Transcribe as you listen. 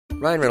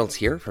Ryan Reynolds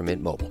here from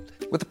Mint Mobile.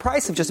 With the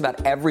price of just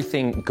about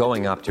everything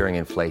going up during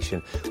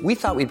inflation, we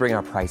thought we'd bring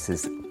our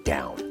prices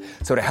down.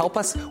 So to help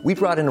us, we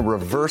brought in a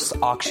reverse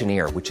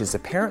auctioneer, which is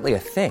apparently a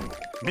thing.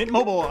 Mint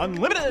Mobile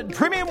Unlimited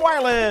Premium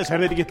Wireless. How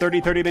to get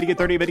 30, 30, bit to get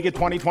 30, bit to get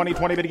 20, 20,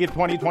 20, bit to get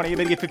 20, 20,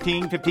 bit to get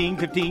 15, 15,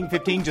 15,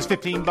 15, just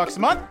 $15 a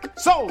month?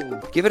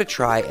 Sold! Give it a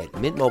try at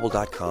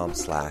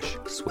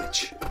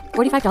mintmobile.com/switch.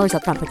 $45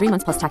 up front for 3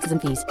 months plus taxes and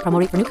fees.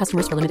 Promo rate for new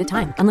customers for limited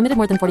time. Unlimited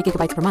more than 40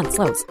 gigabytes per month.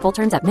 Slows full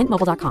terms at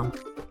mintmobile.com.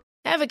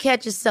 Ever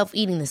catch yourself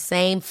eating the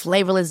same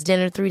flavorless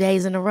dinner 3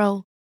 days in a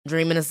row?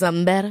 Dreaming of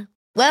something better?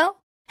 Well,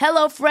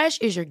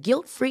 HelloFresh is your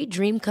guilt-free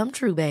dream come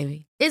true,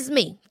 baby. It's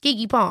me,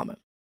 Keke Palmer.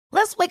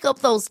 Let's wake up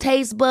those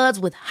taste buds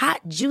with hot,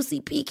 juicy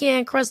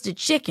pecan-crusted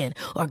chicken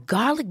or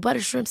garlic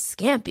butter shrimp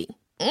scampi.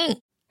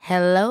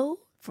 Hello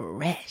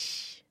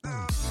Fresh.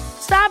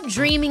 Stop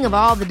dreaming of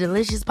all the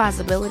delicious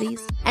possibilities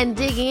and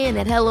dig in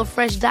at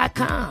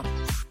HelloFresh.com.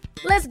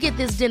 Let's get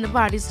this dinner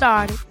party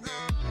started.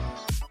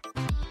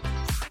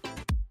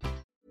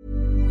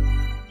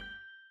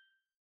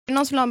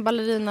 Någon som vill ha en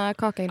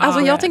ballerinakaka idag?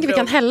 Alltså jag tänker vi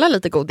kan hälla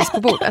lite godis på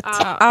bordet.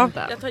 Ja.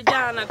 Jag tar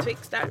gärna en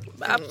Twix där.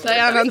 Ta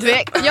gärna en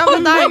Twix. Ja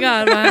men där.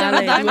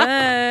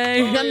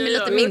 Den med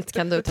lite mint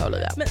kan du ta,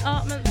 Olivia. Men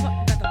vänta, vad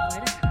är det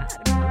här?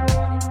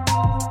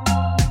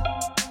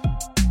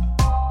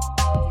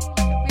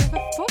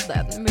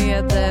 Podden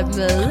med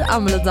mig,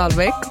 Amelie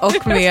Dahlbeck,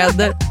 och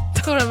med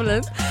Tora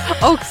Melin.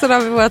 Och så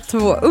har vi våra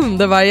 2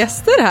 underbara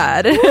gäster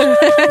här.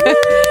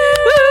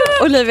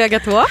 Olivia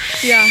Gatå.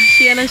 Ja,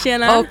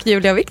 tjena. Och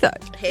Julia Victor.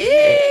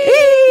 Hej!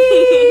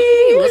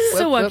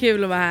 Så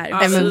kul att vara här.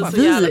 Nej, men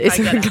vi är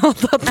så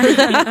glada att vi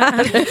är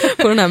här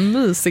på den här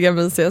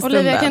mysiga stunden.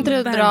 Olivia, kan inte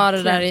du dra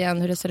det där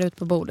igen hur det ser ut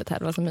på bordet här?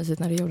 Det var så mysigt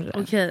när du gjorde det.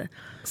 Okej.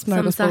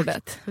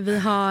 Smörgåsbordet. Vi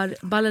har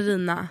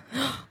ballerina.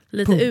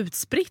 Lite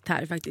utspritt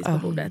här faktiskt på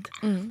bordet.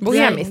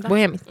 Bohemiskt.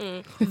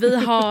 Vi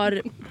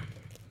har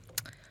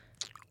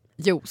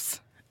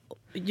juice.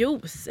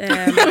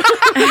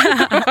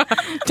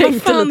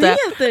 Vad fan heter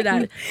det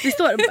där? Det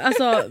står,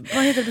 alltså,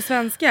 vad heter det på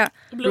svenska?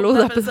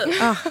 Blodapelsin.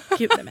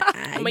 Gud, nej.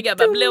 Oh my god,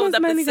 bara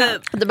blodapelsin.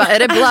 Det bara, är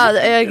det blod?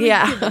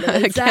 Yeah.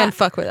 I can't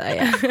fuck with that.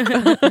 Yeah.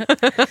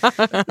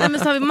 Nej, men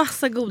så har vi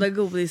massa goda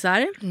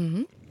godisar.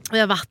 Vi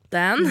har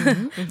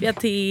vatten, vi har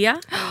te,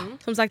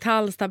 som sagt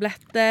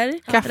halstabletter,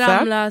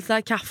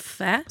 Ramlösa,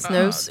 kaffe,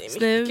 snus,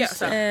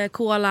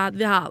 cola,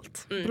 vi har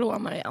allt. Blå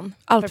Marianne.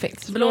 Allt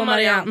finns. Blå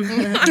Marianne.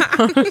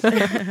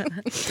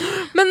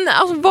 Men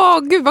alltså,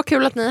 gud vad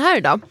kul att ni är här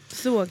idag.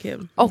 Så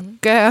kul. Och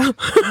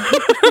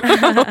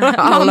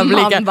alla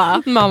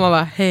blickar. Mamma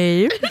bara,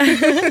 hej.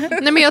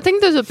 Nej, men jag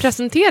tänkte typ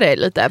presentera er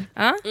lite.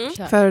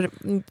 För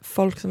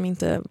folk som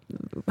inte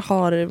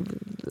har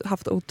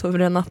haft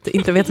oturen att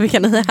inte vet vilka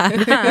ni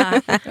är.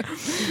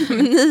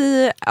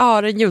 Ni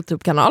har en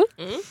YouTube-kanal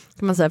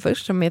kan man säga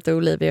först, som heter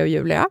Olivia och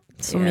Julia,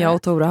 som jag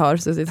och Tora har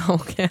suttit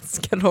och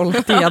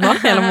scrollat igenom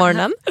hela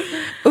morgonen.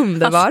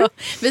 Underbar. Alltså,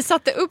 vi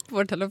satte upp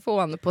vår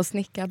telefon på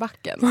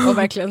snickarbacken och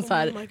verkligen så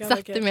här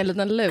satte med en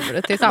liten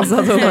lur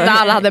tillsammans där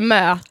alla hade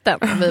möten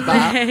och vi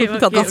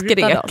bara skrek.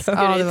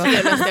 Ja,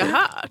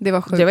 det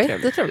var sjukt. Det var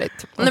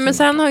jättetrevligt. Nej, men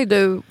sen har ju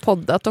du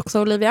poddat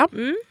också, Olivia.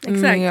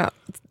 Exakt.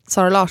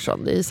 Sara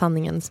Larsson i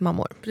Sanningens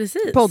mammor.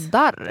 Precis.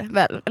 Poddar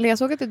väl? Eller jag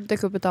såg att det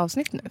dök upp ett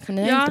avsnitt nu. För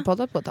ni har inte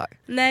poddat på ett tag.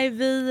 Nej,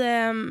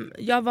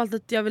 jag har valt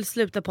att jag vill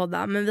sluta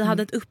podda. Men vi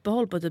hade ett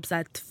uppehåll på typ så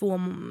här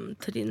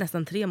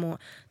nästan 3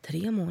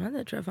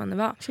 månader tror jag fan det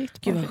var.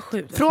 Shit, gud vad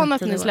sjukt. Från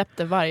att ni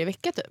släppte varje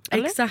vecka typ,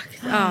 eller?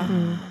 Exakt, ja.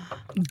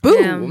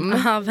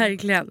 Boom! Ja,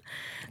 verkligen.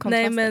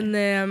 Nej, men,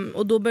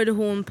 och då började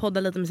hon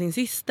podda lite med sin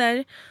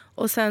syster.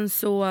 Och sen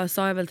så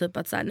sa jag väl typ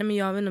att så här, nej men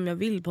jag vet inte om jag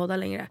vill podda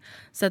längre.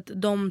 Så att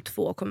de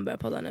 2 kommer börja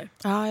podda nu.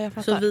 Ja, jag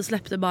fattar. Så vi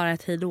släppte bara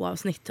ett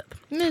hejdå-avsnitt typ.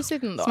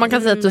 Mysigt ändå. Så man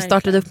kan säga att du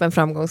startade upp en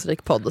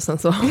framgångsrik podd och sen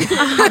så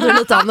hade du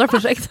lite andra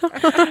projekt.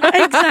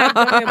 Exakt.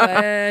 Jag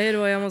bara,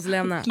 hejdå, jag måste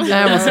lämna.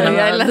 Jag måste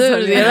lämna.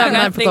 Du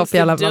är på topp i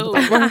alla fall.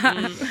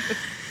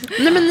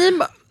 Nej, men ni...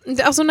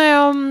 Alltså när jag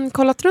har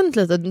kollat runt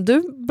lite,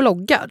 du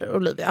bloggar,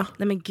 Olivia.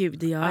 Nej men gud,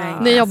 det gör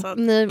jag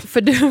inte.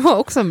 För du har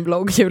också en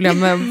blogg, Julia,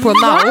 på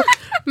Now.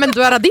 Men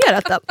du har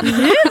raderat den.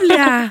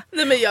 Julia!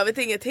 Nej men jag vet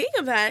ingenting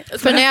om det här.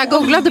 För när jag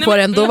googlade på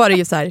den, då var det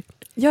ju så här: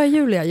 jag är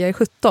Julia, jag är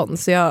 17.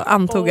 Så jag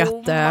antog att...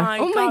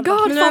 Oh my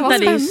god, fan vad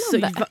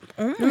spännande.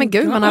 Men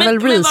gud, man har väl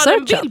researchat. Men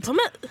var det en bild på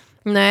mig?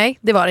 Nej,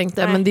 det var det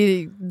inte. Men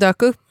det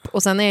dök upp.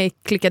 Och sen när jag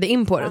klickade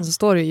in på den så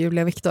står det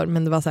Julia Victor.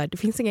 Men det var så här, det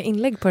finns inga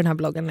inlägg på den här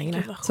bloggen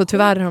längre. Så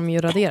tyvärr har de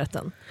ju raderat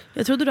den.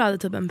 Jag trodde du hade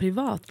typ en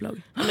privat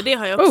blogg. Ja, men det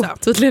har jag också.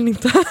 Tydligen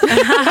inte. Oh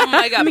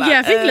my God, men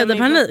jag fick lite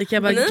panik.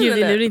 Jag bara, nej, gud,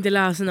 nej. vill du inte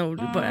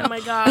lösenord på den? Oh my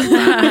god.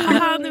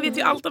 Nu vet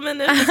ju allt om mig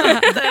nu.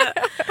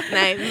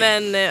 Nej,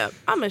 men...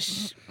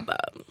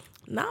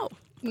 Now,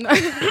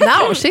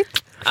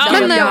 shit.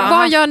 Men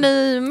vad gör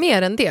ni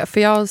mer än det?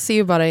 För jag ser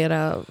ju bara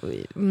era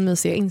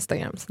mysiga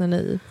Instagrams när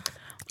ni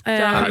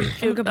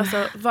Gud,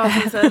 alltså, vad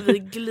som säger vi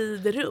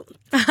glider runt.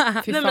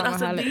 Nej, men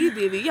alltså, det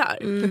är det vi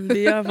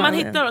gör. Man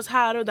hittar oss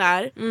här och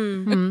där.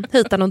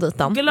 Hitan och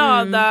ditan.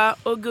 Glada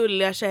och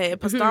gulliga tjejer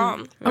på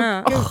stan.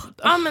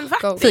 Ja, men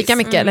faktiskt. Fika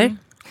mycket eller?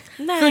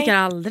 Nej. Fikar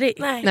aldrig.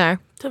 Nej.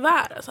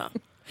 Tyvärr alltså.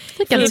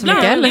 Fika inte så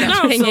mycket eller?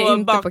 Ibland så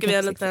bakar vi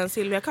en liten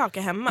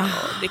Silvia-kaka hemma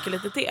och dricker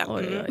lite te.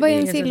 Vad är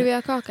en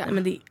Silvia-kaka?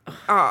 Men det,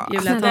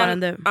 Julia, tar den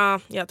du. Ja,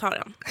 jag tar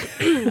den.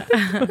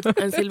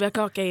 En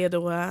Silvia-kaka är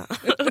då...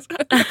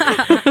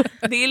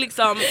 det är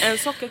liksom en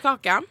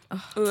sockerkaka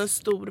och en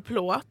stor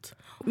plåt.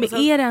 Men sen,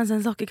 är det ens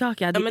en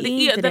sockerkaka? Men den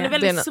är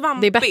väldigt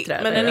svampig, det är bättre,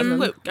 men den är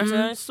sjuk. Alltså,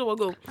 den är så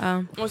god.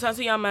 Och sen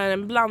så gör man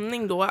en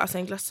blandning då, alltså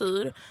en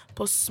glasyr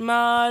på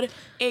smör,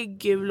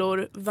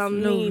 äggulor,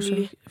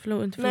 vanilj.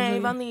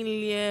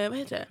 Vanilj, vad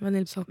heter det?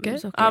 Vaniljsocker.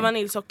 Ja,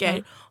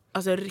 vaniljsocker.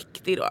 Alltså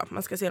riktigt då.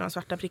 Man ska se de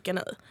svarta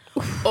prickarna i.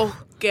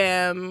 Och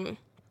ja, men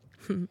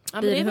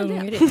det är väl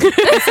det.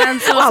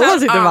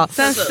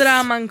 Sen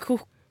strör man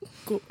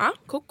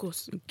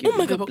kokos. Oh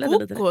my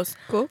god,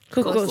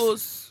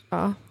 kokos.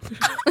 Ja.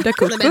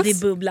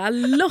 Det bubblar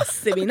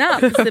loss i min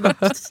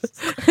hals.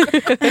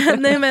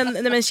 nej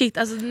men shit,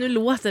 alltså, nu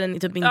låter den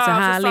typ inte så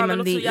härlig,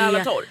 men det är så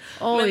jävla torr.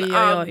 Oj.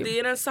 Det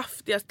är den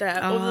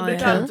saftigaste och vi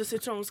brukar ha lite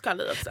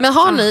citronskall i också. Men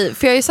har ni,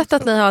 för jag har ju sett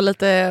att ni har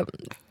lite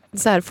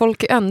så här,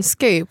 folk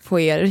önskar ju på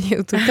er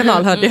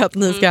YouTube-kanal hörde jag att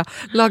ni ska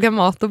laga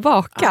mat och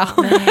baka.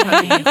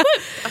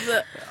 Alltså,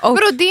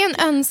 vadå, det är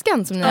en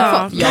önskan som ni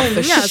har fått? Jag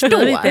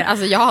förstår.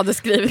 Alltså jag hade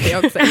skrivit det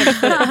också.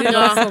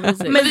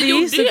 Men vi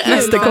gjorde ju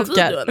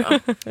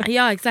mästerkockar.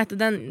 Ja, exakt.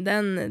 Det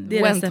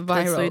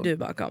receptet står ju du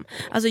bakom.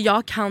 Alltså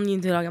jag kan ju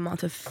inte laga mat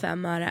för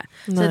 5 öre.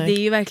 Så det är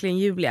ju verkligen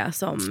Julia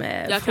som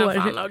jag får...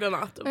 kan fan laga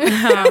mat.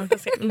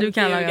 Du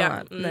kan laga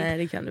mat. Nej,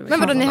 det kan du. Men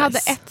vadå, ni hade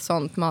ett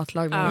sånt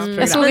matlagningsprogram?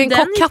 Jag såg en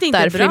kockkatt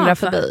där flimra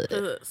förbi.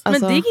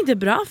 Men det gick inte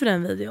bra för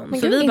den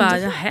videon. Så vi bara,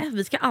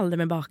 vi ska aldrig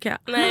mer baka.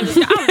 Nej, vi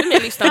ska aldrig mer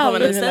lyssna på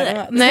vad ni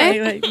säger.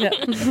 Nej,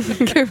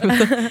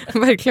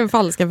 verkligen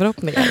falska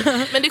förhoppningar.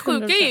 Men det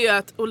sjuka är ju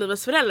att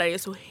Olivas föräldrar är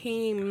så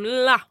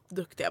himla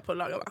duktiga på att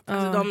laga mat.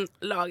 Alltså de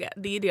lagar,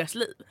 det är deras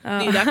liv. Det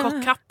är där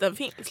kockkatten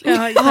finns.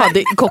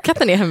 Liksom.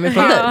 Kockkatten är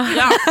hemifrån dig?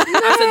 Ja,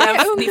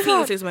 alltså det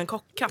finns liksom en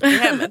kockkatt i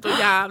hemmet och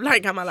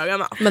jävlar kan man laga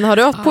mat. Men har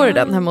du åt på dig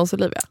den hemma hos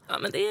Olivia? Ja,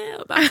 men det är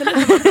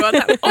absolut på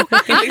den. Och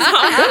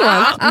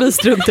liksom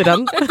Mys runt i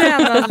den.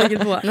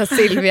 När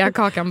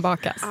Silvia-kakan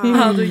bakas.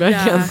 Ja, du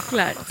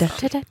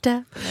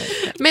jäklar.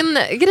 Men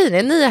grejen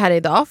är, ni är här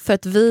idag för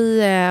att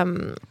vi...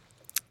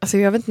 Alltså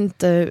jag vet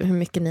inte hur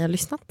mycket ni har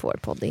lyssnat på vår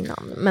podd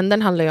innan. Men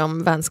den handlar ju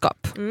om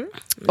vänskap.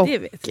 Och det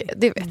vet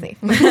ni.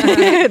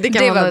 Det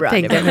kan man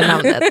tänka med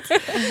namnet.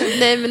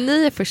 Nej, men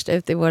ni är först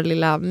ut i vår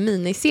lilla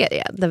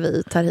miniserie där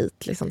vi tar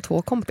hit liksom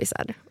 2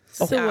 kompisar.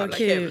 Så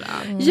kul.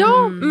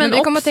 Ja, men vi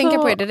kommer att tänka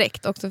på er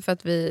direkt också för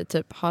att vi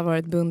typ har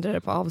varit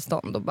beundrare på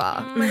avstånd och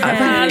bara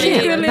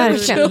verkligen.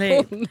 Så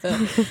det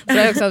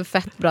är också en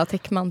fett bra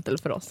täckmantel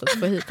för oss att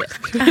få hit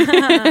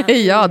er.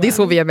 Ja, det är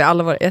så vi är med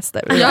alla våra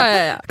gäster.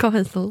 Ja. Kom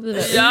hit.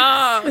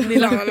 Ja, vi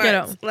lockar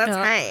dem.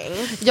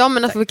 Ja,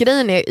 men att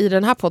grejen är i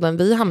den här podden,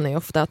 vi hamnar ju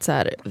ofta att så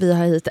här, vi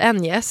har hit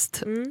en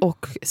gäst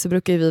och så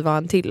brukar vi vara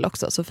en till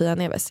också, Sofia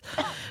Neves.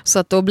 Så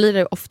att då blir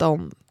det ofta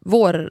om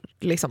vår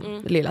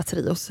liksom, lilla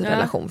trios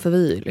relation, för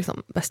vi är ju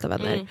liksom bästa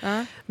vänner.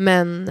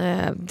 Men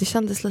det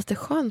kändes lite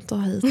skönt att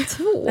ha hit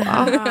 2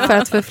 för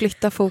att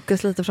förflytta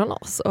fokus lite från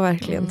oss och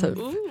verkligen typ.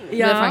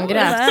 Vi har fan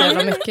grävt så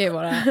jävla mycket i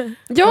våra...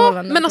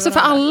 Ja, men alltså för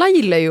alla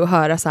gillar ju att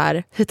höra så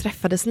här, hur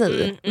träffades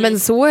ni? Men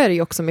så är det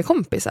ju också med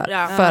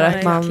kompisar. För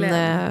att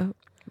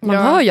man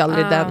hör ju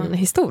aldrig den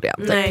historien.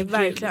 Typ. Nej,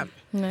 verkligen.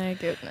 Nej,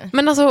 gud nej.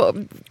 Men alltså,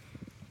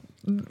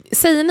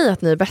 säger ni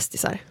att ni är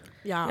bästisar?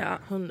 Ja,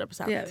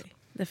 100%.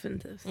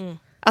 Definitivt.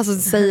 Alltså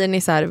säger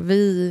ni så här,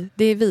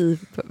 det är vi,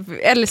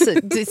 eller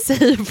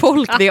säger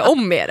folk det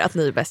om er att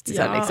ni är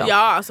bästisar liksom?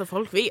 Ja, alltså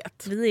folk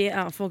vet.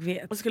 Folk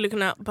vet. Och skulle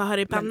kunna bara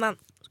höra i pannan.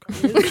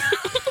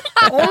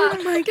 Oh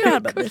my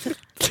god.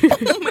 Typ.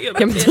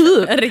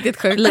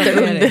 Riktigt sjukt. Lite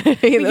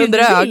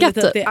under ögat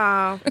typ.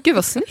 Gud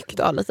vad snyggt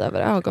du har lite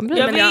över ögonbryn.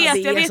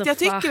 Jag vet, jag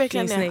tycker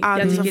verkligen det.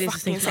 Jag tycker det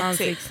är så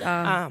sexigt.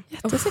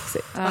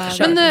 Jättesexigt.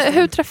 Men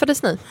hur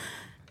träffades ni?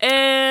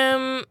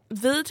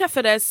 Vi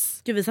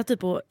träffades... Gud, vi satt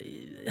typ och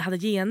hade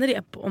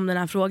genrep om den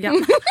här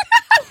frågan.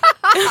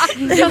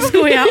 Jag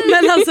skojar.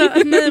 Men alltså,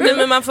 nej,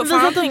 men man får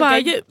fan tänka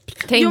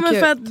djupt. Jo, men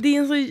för att det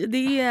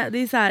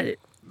är så här...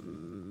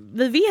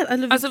 Vi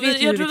vet, alltså,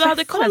 jag tror vi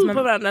hade koll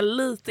på varandra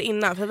lite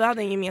innan, för vi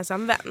hade en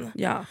gemensam vän.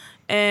 Ja.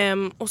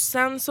 Och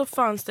sen så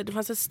fanns det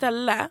fanns ett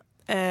ställe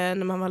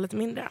när man var lite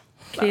mindre.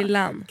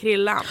 Krillan.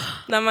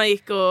 När man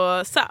gick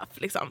och söp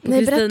liksom.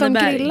 Nej, berätta om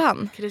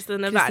Krillan.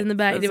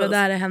 Kristineberg. Det var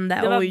där det hände.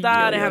 Det var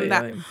där det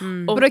hände.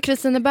 Och då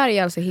Kristineberg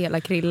är alltså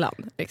hela Krillan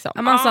liksom.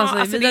 Ja, man sa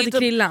alltså vi hade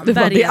Krillan. Det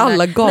var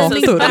alla gator.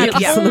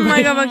 Oh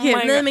my god vad kul.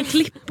 Nej, men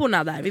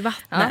klipporna där vid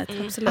vattnet.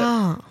 Absolut.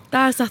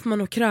 Där satt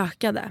man och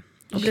krökade.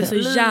 Och blev så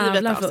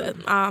jävla full.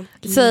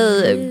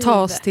 Säg,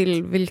 ta oss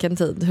till vilken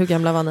tid. Hur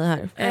gamla var ni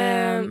här?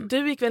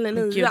 Du gick väl i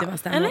 9? Gud, det var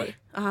stämmor.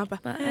 Aha, bara,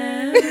 Oj,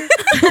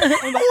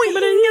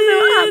 men det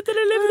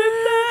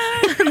är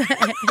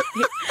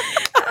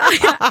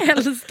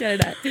älskar det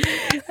där.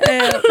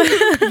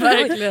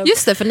 Verkligen.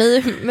 Just det, för ni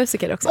är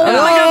musiker också.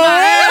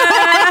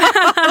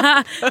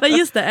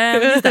 Just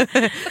det.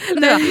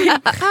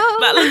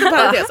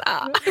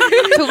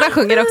 Tora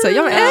sjunger också.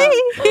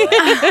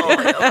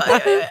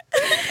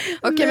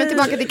 Okej, men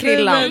tillbaka till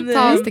Krillan.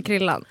 Ta oss till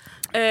Krillan.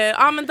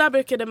 Ja, men där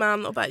brukade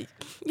man och bara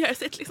göra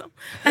sitt liksom.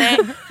 Nej,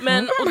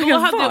 men och då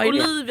hade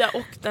Olivia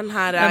och den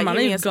här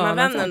gemensamma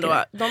vännen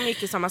då, de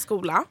gick i samma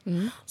skola.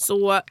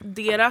 Så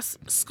deras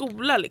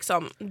skola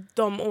liksom,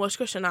 de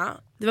årskurserna,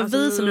 det var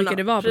vi som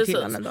brukade vara på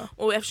Krillan ändå.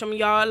 Och eftersom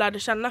jag lärde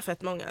känna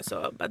fett många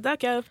så bara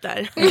dök jag upp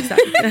där.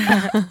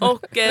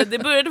 Och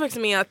det började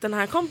faktiskt med att den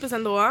här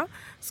kompisen då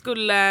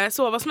skulle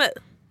sova hos mig.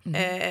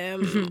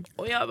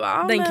 Och jag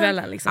bara, den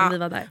kvällen liksom, vi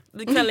var där.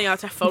 Den kvällen jag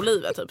träffade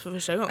Olivia typ för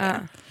första gången.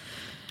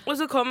 Och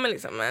så kommer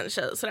liksom en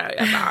tjej sådär och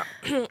jag bara,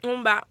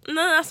 hon bara,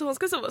 nej alltså hon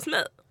ska sova hos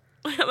mig.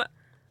 Och jag bara,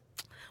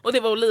 och det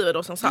var Olivia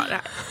då som sa det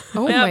här.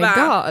 Oh och jag my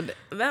bara, god.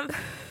 Vem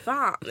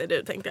fan är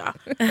du, tänkte jag.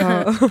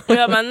 Och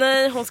jag bara,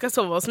 nej hon ska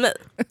sova hos mig.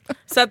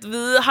 Så att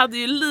vi hade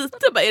ju lite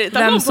bara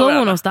irritation. Vem sov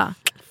hon hos då?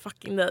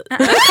 Fucking nej.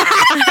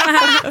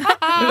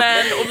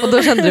 Och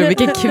då kände du,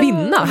 vilken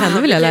kvinna,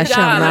 henne vill jag lära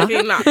känna.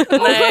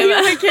 Nej,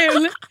 men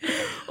kul.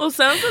 Och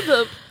sen så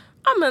typ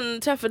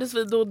träffades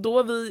vi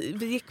då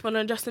vi gick på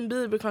en Justin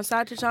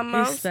Bieber-konsert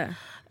tillsammans. Just det.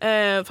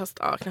 Fast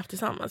knappt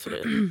tillsammans. För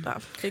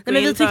nej, men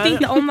vi tyckte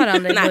inte om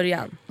varandra i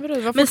början.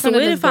 Men så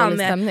är det fan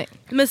med.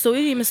 Men så är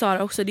det ju med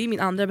Sara också. Det är min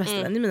andra bästa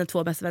vän. Det är mina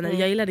 2 bästa vänner.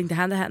 Jag gillade inte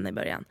henne i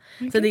början.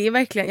 Så det är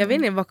verkligen, jag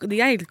vet inte,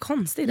 det är helt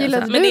konstigt.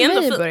 Gillade alltså. du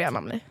mig i början,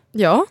 Amli?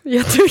 Ja,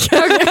 jättemycket.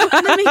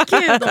 Nej men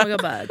gud, och jag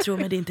bara, tro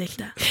mig det är inte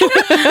äkta.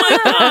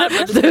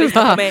 Du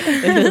bara, det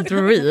är inte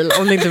real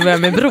om ni inte börjar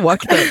med bråk.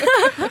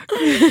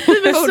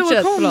 Det var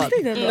så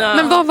konstigt ändå.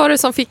 Men vad var det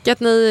som fick att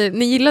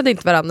ni gillade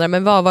inte varandra,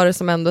 men vad var det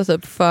som ändå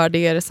typ förde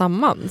er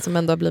samman, som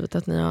ändå har blivit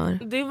att ni har...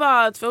 Det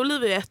var att för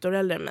Olivia är 1 år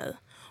äldre än mig.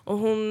 Och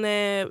hon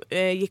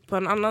gick på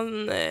en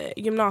annan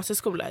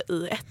gymnasieskola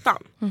i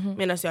 1:an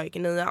medan jag gick i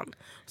 9:an.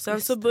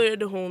 Sen så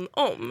började hon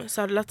om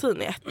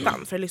Söderlatin i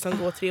 1:an för att liksom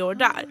gå 3 år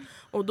där.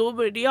 Och då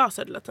började jag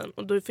Söderlatin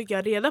och då fick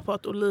jag reda på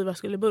att Olivia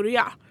skulle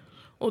börja.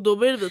 Och då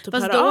började vi typ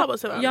höra av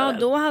oss. Ja,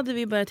 då hade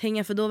vi börjat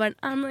hänga, för då var det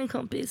en annan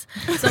kompis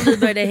som vi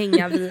började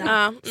hänga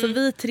via. Så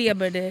vi 3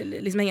 började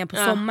liksom hänga på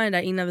sommaren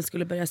där innan vi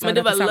skulle börja söda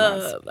tillsammans. Men det var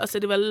love. Alltså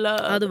det var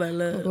love. Ja, det var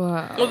love.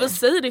 Wow. Och vi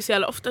säger det så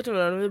jävla ofta till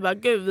varandra. Vi bara,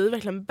 gud vi är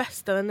verkligen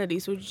bästa vänner. Det är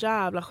så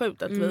jävla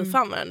sjukt att vi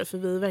fann varandra, för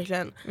vi är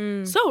verkligen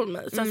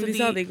soulmates. Alltså vi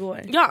sa det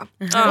igår. Ja.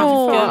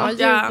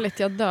 Ljuvligt,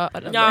 jag dör.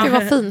 Det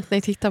var fint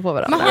ni tittar på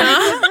varandra.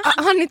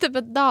 Har ni typ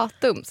ett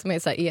datum som är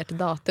så här ert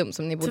datum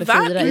som ni borde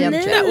fira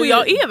egentligen? Nej. Och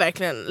jag är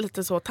verkligen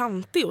lite så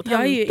tantig och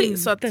jag är ju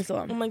så att så.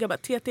 Oh my god, bara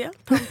TT,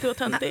 tantig och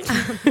töntig.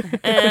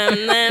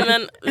 Nej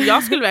men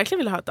jag skulle verkligen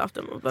vilja ha ett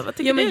datum. Vad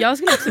tycker du? Men jag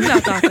skulle också vilja ha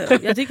ett datum.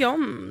 Jag tycker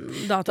om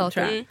datum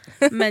tror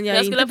jag. Men jag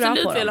är inte bra på det. Jag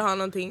skulle absolut vilja ha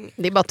någonting.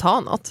 Det är bara att ta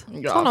något.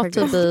 Ta något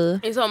typ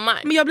i sommar.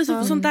 Men jag blir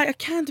så sånt där, jag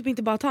kan typ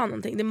inte bara ta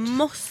någonting. Det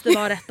måste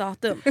vara rätt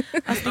datum.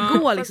 Alltså det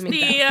går liksom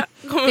inte.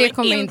 Det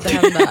kommer inte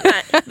hända.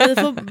 Vi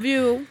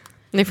får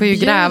ni får ju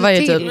gräva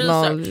i typ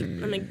någon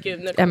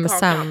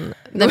MSN.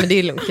 Nej men det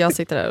är lugnt, jag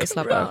sitter där och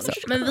slappar också.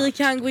 Men vi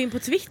kan gå in på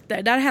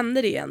Twitter. Där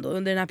hände det ändå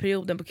under den här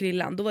perioden på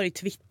Krillan. Då var det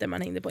Twitter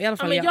man hängde på. I alla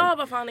fall men jag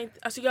var fan inte,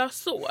 alltså jag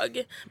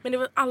såg, men det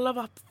var, alla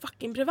var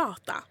fucking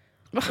privata.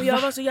 Och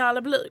jag var så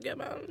jävla blyg.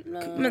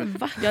 Men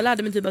va? Jag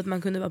lärde mig typ att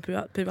man kunde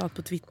vara privat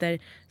på Twitter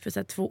för så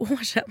här 2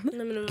 år sedan. Nej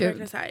men det var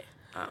verkligen så här.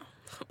 Ja.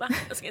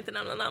 Jag ska inte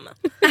nämna namnen.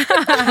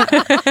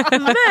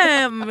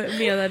 Vem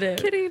menar du?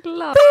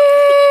 Krilla.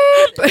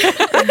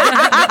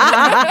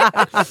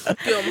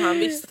 Om han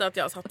visste att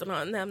jag satt och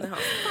nämnde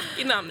hans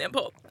fucking namn i en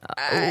podd.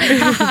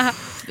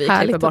 Vi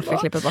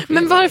klipper bort.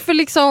 Men varför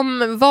liksom,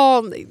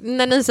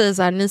 när ni säger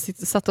så här, ni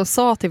satt och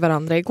sa till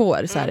varandra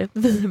igår så här,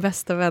 vi är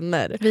bästa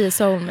vänner. Vi är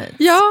soulmates.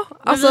 Ja,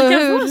 alltså vi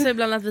kan få sig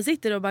ibland att vi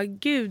sitter och bara,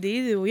 gud det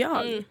är du och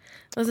jag.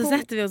 Och så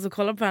sätter vi oss och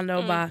kollar på varandra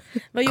och bara,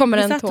 vad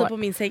gjorde vi satt på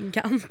min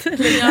sängkant?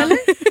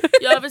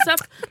 Ja,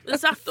 vi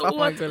satt och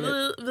åt,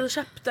 vi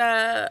köpte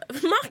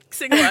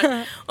Max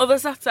igår. Och vi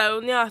satt så här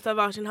och njöt av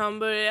varsin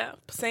hamburgare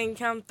på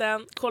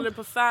sängkanten, kollade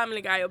på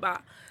Family Guy och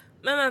bara,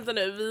 men vänta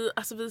nu,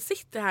 vi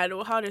sitter här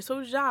och har det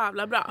så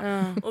jävla bra.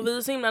 Och vi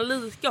är så himla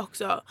lika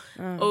också.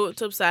 Och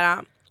typ så här,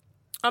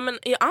 ja men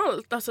i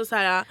allt, alltså så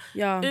här,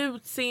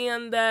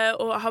 utseende,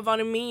 och har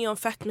varit med om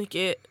fett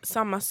mycket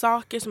samma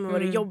saker som har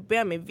varit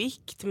jobbiga, med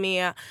vikt,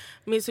 med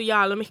så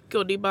jävla mycket,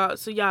 och det är bara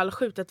så jävla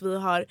sjukt att vi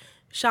har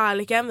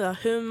kärleken, vi har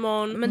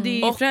humorn. Men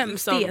det är ju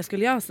främst liksom, det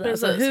skulle jag säga.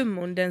 Alltså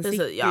humorn, den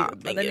sitter ju,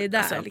 den är där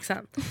alltså, liksom.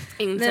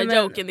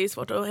 Inside-joken, det är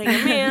svårt att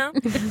hänga med.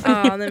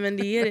 Ja, nej men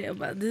det är det.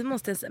 Bara, det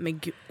måste jag säga. Men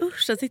gud,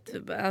 usch, jag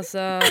sitter alltså,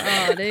 ja,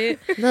 det är...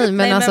 Nej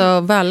men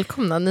alltså,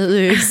 välkomna. Ni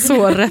är ju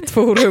så rätt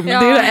forum. Det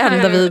är det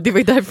enda det var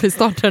ju därför vi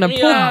startade den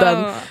här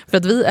podden. För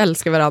att vi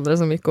älskar varandra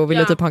så mycket och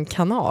ville typ ha en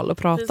kanal och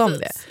prata om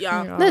det.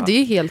 Nej, det är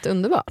ju helt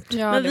underbart.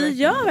 Men vi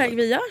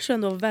gör så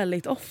ändå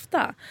väldigt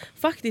ofta.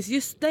 Faktiskt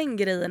just den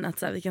grejen att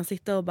så här, vi kan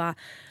sitta och bara,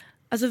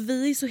 Alltså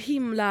vi är så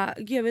himla...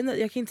 Gud,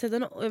 jag kan inte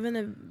sätta jag vet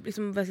inte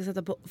liksom vad jag ska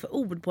sätta för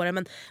ord på det.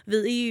 Men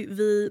vi är ju...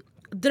 Vi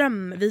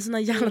är såna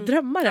jävla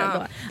drömmare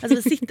ändå. Alltså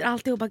vi sitter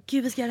alltid och bara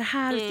gud vi ska göra det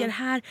här, vi ska göra det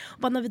här. Och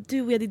bara när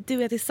du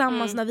och jag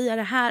tillsammans när vi gör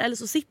det här. Eller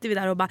så sitter vi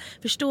där och bara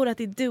förstår att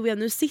det är du och jag.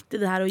 Nu sitter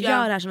vi här och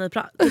gör det här som vi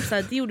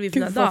pratar. Det gjorde vi för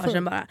några dagar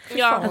sedan bara.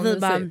 Att vi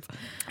bara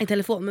i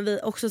telefon. Men vi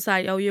också så här,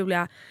 jag och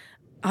Julia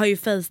har ju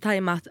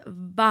facetimat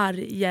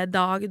varje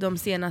dag de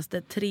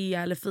senaste 3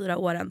 eller 4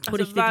 åren. På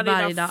riktigt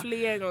varje dag.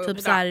 Typ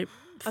så här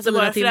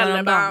 4 timmar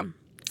om dagen.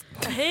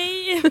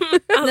 Hej!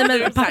 Nej,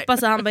 men pappa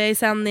så han bara jag är i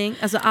sändning.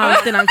 Alltså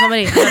alltid när han kommer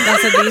in.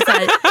 Alltså, det är så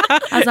här,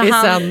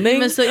 alltså,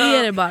 men så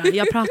är det bara.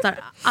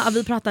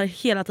 Vi pratar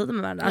hela tiden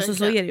med varandra. Alltså,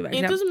 så är det ju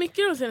verkligen. Inte så mycket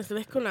de senaste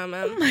veckorna men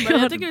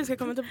jag tycker vi ska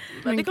komma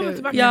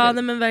tillbaka. Ja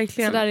nej, men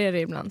verkligen. Så där är det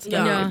ibland.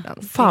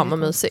 Fan vad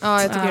mysigt.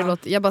 Ja, jag tycker det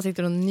låter, jag bara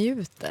sitter och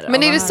njuter.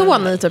 Men är det så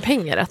ni typ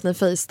hänger? Att ni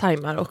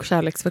facetimar och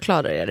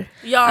kärleksförklarar er?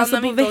 Ja, alltså,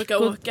 när vi inte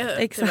orkar åka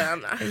till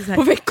varandra.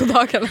 På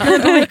veckodagarna.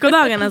 På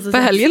veckodagarna så på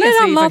helgen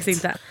är det annat.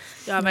 Inte.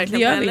 Ja,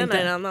 verkligen. På helgerna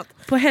är det annat.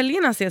 På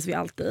helgerna ses vi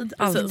alltid.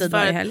 Alltid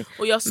varje helg.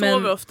 Och jag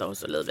sover ofta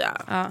hos Olivia.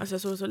 Alltså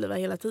jag sover hos Olivia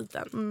hela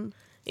tiden.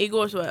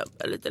 Igår så var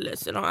jag lite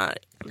ledsen och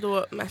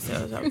då messade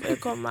jag och sa jag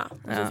komma.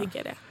 Och så fick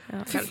jag det.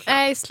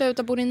 Nej,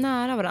 sluta, bor ni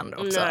nära varandra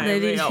också? Nej,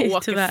 det är jag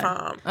åker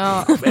fan.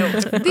 Ja.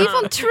 Det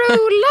är fan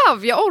true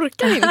love, jag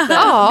orkar inte.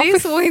 Ja, det är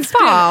så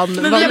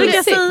inspirerande. Men jag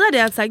brukar säga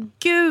det att så här,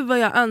 gud vad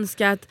jag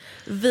önskar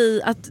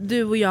att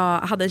du och jag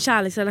hade en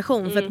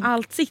kärleksrelation för att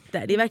allt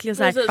sitter. Det är verkligen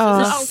så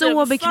här,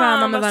 så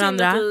bekväma med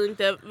varandra.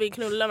 Vi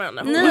knullar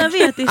varandra. Nej jag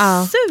vet, det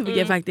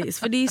suger faktiskt.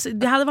 För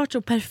det hade varit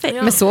så perfekt.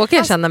 Men så kan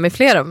jag känna med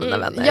flera av mina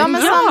vänner. Ja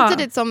men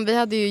samtidigt som vi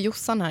hade ju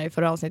Jossan här i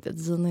förra avsnittet,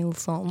 Gina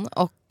Nilsson,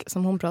 och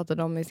som hon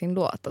pratade om i sin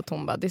låt att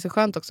hon bara, det är så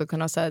skönt också att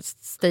kunna säga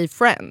stay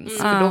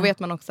friends för då vet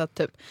man också att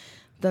typ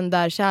den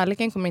där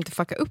kärleken kommer inte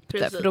fucka upp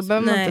det för då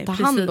behöver man inte ta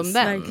hand om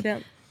den. Verkligen.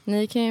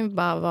 Ni kan ju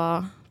bara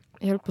vara,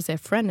 jag höll på att säga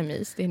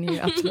frenemies, det är ni ju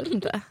absolut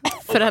inte.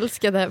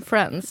 Förälskade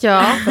friends.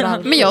 Ja,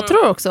 men jag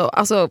tror också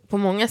alltså, på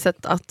många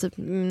sätt att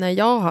när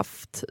jag har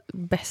haft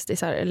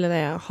bästisar eller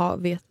när jag har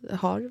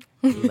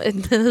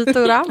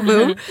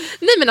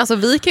nej men alltså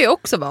vi kan ju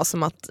också vara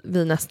som att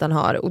vi nästan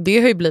har, och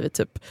det har ju blivit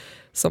typ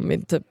som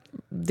min typ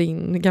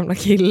din gamla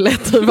kille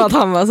typ att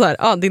han var så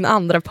här, din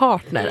andra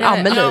partner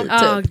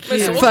Amelie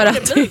typ. För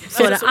att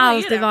så har det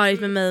alltid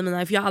varit med mig och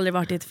mina, för jag har aldrig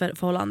varit i ett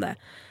förhållande.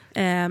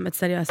 Ett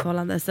seriöst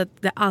förhållande, så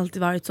det har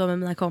alltid varit så med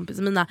mina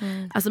kompisar.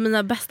 Alltså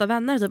mina bästa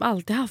vänner har typ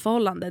alltid haft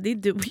förhållande. Det är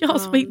du och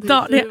jag som inte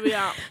har det.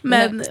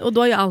 Men, och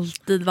då har jag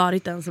alltid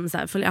varit den som så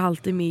här, följer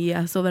alltid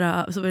med, sover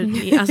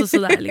med, alltså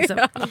sådär liksom.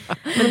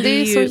 Men det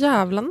är ju så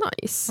jävla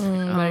nice.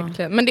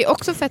 Verkligen. Men det är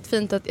också fett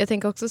fint att, jag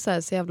tänker också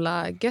så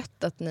jävla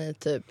gött att ni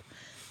typ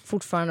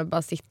fortfarande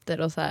bara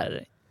sitter och så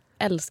här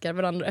älskar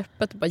varandra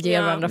öppet och bara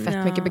ger varandra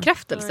fett mycket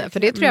bekräftelse. Verkligen. För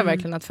det tror jag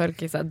verkligen att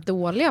folk är så här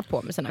dåliga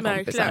på med sina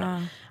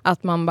kompisar.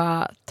 Att man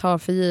bara tar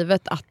för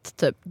givet att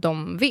typ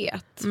de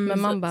vet.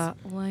 Men man bara,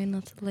 why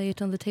not lay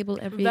it on the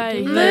table every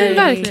day? Nej,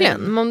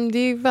 verkligen. Det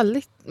är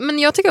väldigt... Men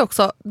jag tycker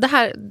också,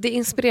 det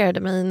inspirerade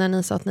mig när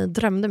ni sa att ni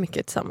drömde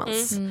mycket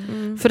tillsammans.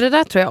 För det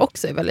där tror jag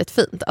också är väldigt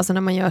fint. Alltså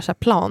när man gör så här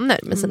planer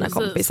med sina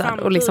kompisar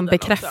och liksom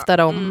bekräftar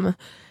dem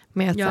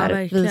med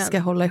att vi ska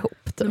hålla ihop.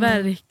 Typ.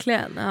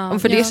 Verkligen. Ja.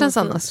 För det känns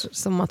annars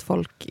som att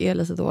folk är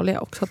lite dåliga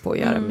också på att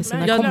göra med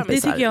sina kompisar.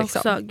 Det tycker jag också.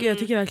 Liksom. Jag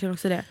tycker verkligen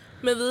också det.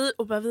 Men vi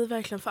är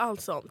verkligen för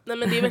allt sånt. Nej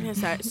men det är verkligen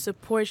så här,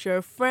 support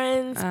your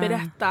friends,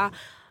 berätta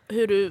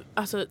hur du,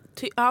 alltså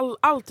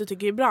allt du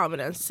tycker är bra med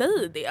den,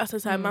 säg det. Alltså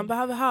så här, man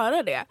behöver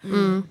höra det.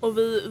 Och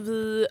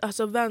vi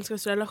alltså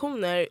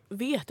vänskapsrelationer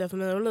vet jag för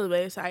mig och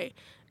Olivia är så här,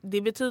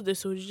 det betyder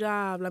så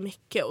jävla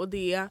mycket och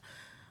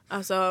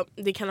alltså,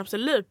 det kan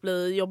absolut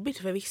bli jobbigt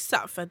för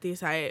vissa för att det är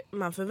så här,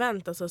 man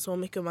förväntar sig så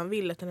mycket och man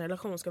vill att en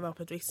relation ska vara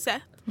på ett visst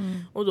sätt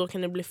och då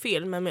kan det bli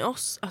fel, men med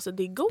oss, alltså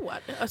det går.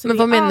 Alltså, men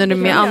vad menar du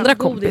med andra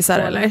kompisar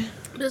eller?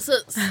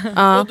 Precis.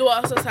 Och då,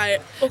 alltså, så här,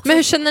 också... Men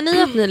hur känner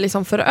ni att ni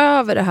liksom för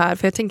över det här?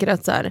 För jag tänker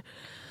att så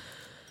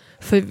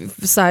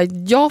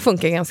här, jag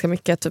funkar ganska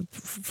mycket typ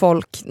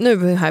folk, nu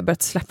har jag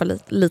börjat släppa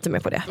lite mer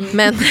på det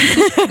men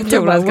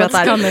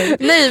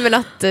nej men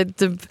att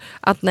typ,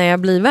 att när jag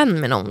blir vän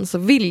med någon så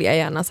vill jag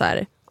gärna så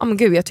här, men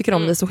gud jag tycker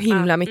om dig så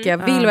himla mycket,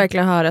 jag vill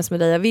verkligen höras med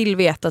dig, jag vill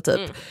veta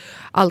typ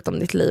allt om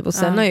ditt liv och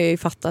sen har jag ju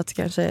fattat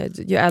kanske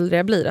ju äldre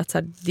jag blir att så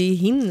här, det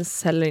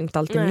hinns heller inte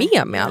alltid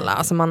med alla,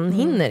 alltså man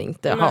hinner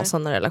inte ha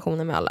sådana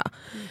relationer med alla.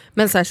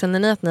 Men så här, känner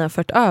ni att ni har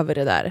fört över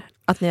det där,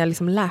 att ni har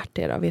liksom lärt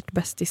er av ert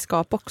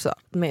bästiskap också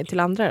med till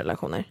andra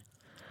relationer?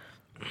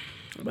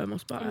 Jag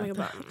måste bara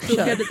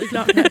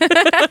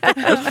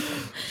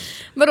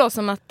Vadå,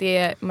 som att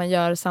man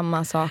gör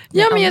samma sak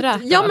med andra?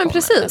 Ja men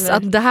precis, eller?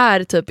 Att det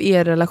här typ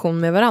er relation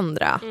med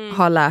varandra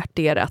har lärt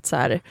er att så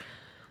här,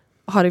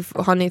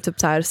 har ni typ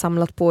så här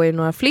samlat på er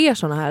några fler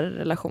såna här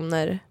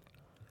relationer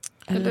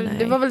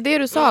Det var väl det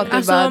du sa, att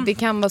alltså, det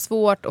kan vara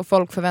svårt och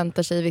folk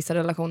förväntar sig i vissa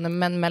relationer,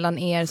 men mellan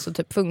er så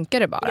typ funkar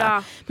det bara.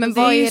 Ja, men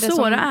vad är det så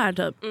som, det är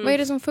typ? Vad är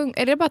det som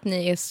funkar? Är det bara att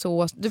ni är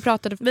så, du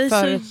pratade vi är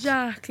förut. så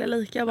jäkla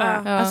lika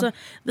bara. Ja. Alltså,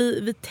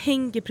 vi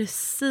tänker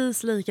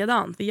precis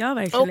likadant. Vi gör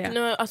verkligen det. Och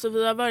nu, alltså,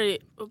 vi har varit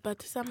uppe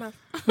tillsammans.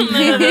 Men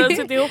vi har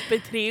suttit ihop i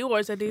 3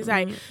 år, så det är så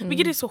här,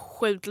 vilket är så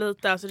sjukt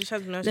lite. Alltså, det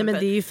känns som jag nej, men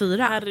det är ju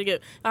 4. Herregud,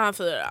 ja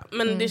 4.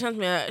 Men det känns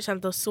som jag har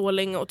känt oss så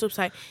länge. Och typ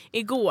så här,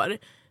 igår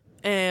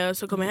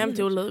så kom jag hem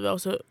till Olivia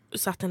och så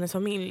satt hennes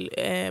familj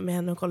med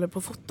henne och kollade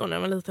på foton när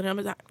jag var liten. Jag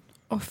bara så här,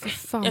 för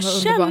fan, jag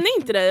känner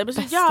inte dig, jag blir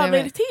så jävla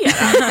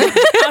irriterad.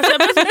 Alltså, jag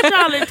blir så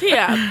jävla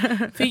irriterad.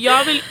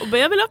 För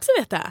jag vill också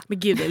veta. Men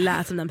gud, det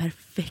lät som den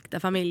perfekta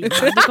familjen.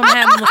 Du kom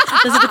hem och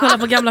jag satt och kollade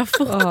på gamla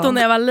foton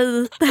när jag var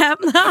liten.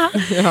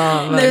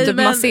 Nej, typ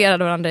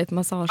masserade varandra i ett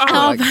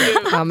massagetåg.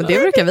 Ja, men det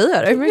brukar vi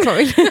göra i min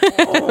familj.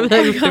 Vi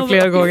har gjort det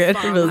flera gånger.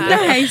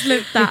 Nej,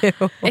 sluta.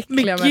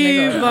 Äckliga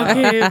människor. Vad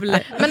kul.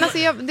 Men alltså,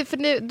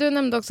 du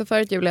nämnde också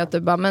förut, Julia, att du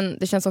bara, men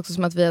det känns också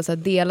som att vi har så här,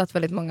 delat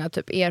väldigt många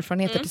typ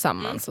erfarenheter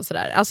tillsammans och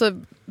sådär. Alltså,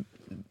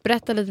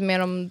 berätta lite mer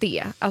om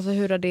det. Alltså,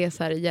 hur har det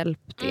så här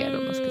hjälpt er,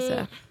 om man ska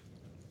säga?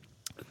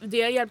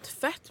 Det har hjälpt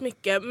fett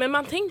mycket, men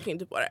man tänker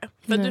inte på det.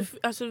 För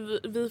alltså,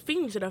 vi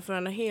finns ju där för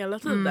varandra hela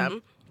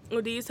tiden.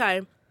 Och det är så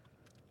här,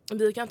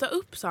 vi kan ta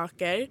upp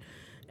saker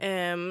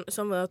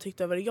som vi har tyckt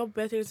har varit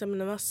jobbiga, till exempel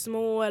när vi var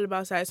små, eller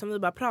bara så här, som vi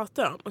bara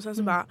pratar om. Och sen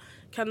så bara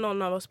kan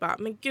någon av oss bara,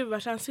 men gud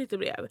vad känsligt det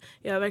blev.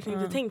 Jag har verkligen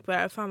inte tänkt på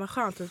det. Fan vad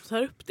skönt att du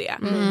tar upp det.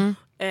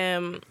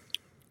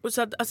 Och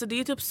så att, alltså, det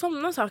är typ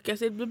sådana saker,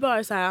 så det blir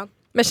bara så här.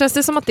 Men känns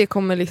det som att det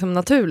kommer liksom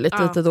naturligt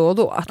lite då och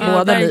då? Att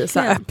båda blir så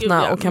här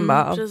öppna och kan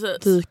bara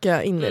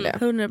dyka in i det.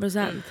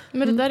 100%.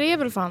 Men det där är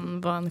väl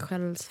fan vad en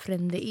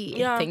själsfrände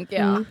är, tänker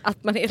jag.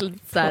 Att man är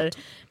lite så här,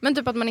 men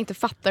typ att man inte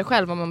fattar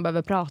själv vad man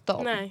behöver prata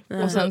om. Nej.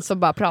 Och sen så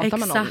bara pratar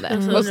man om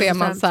det. Och så är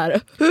man så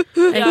här.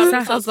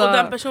 Alltså, och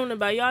den personen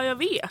bara, jag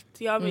vet.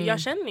 Jag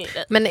känner ju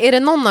det. Men är det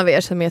någon av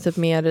er som är typ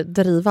mer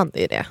drivande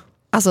i det?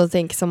 Alltså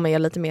tänk som är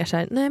lite mer så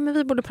här, nej men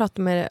vi borde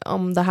prata mer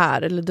om det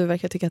här. Eller du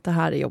verkar tycka att det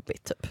här är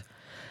jobbigt typ.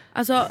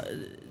 Alltså,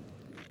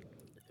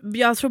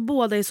 jag tror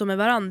båda är som med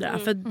varandra.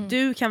 För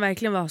du kan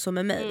verkligen vara som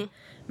med mig.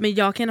 Men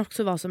jag kan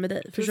också vara som med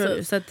dig. Förstår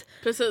du? Så att,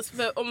 precis,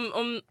 för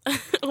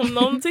om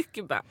någon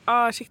tycker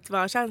bara, shit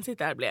vad känsligt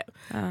det här blev.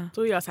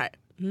 Då är jag så här,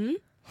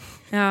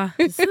 ja,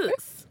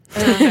 precis.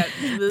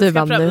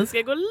 Vi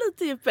ska gå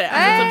lite djupare.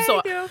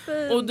 Alltså, typ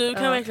så. Och du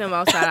kan verkligen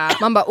vara så här.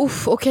 Man bara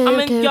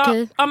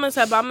okej. Ja men så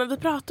här, bara, men vi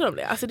pratar om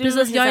det. Alltså, det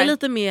precis, jag är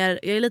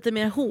lite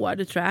mer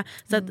hård, tror jag.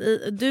 Så att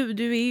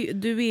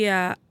du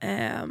är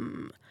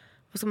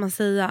vad ska man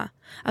säga?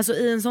 Alltså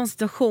i en sån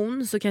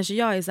situation så kanske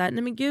jag är så här,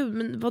 nej men gud,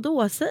 men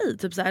vadå, säg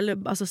typ så här,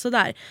 eller alltså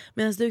sådär.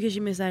 Medan du kanske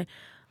är mer så här,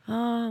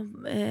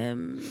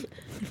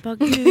 bara,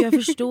 gud, jag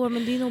förstår,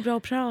 men det är nog bra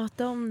att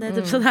prata om det,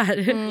 typ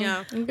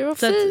sådär.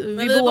 Så att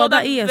vi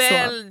båda är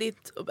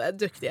väldigt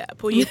duktiga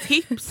på att ge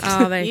tips,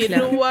 ge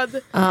råd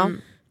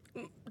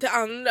till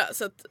andra.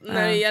 Så att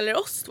när det gäller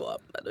oss två,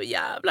 då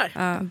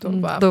jävlar.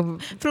 Då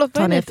förlåt,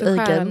 vad är ni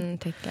för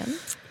stjärntecken?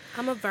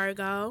 I'm a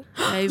Virgo.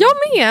 Jag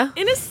med!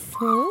 Är det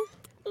så?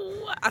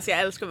 Alltså jag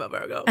älskar att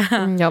vara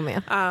Virgo. Jag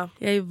med.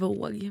 Jag är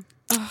våg.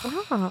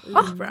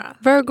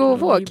 Virgo och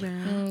våg.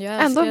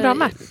 Ändå en bra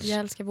match. Jag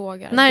älskar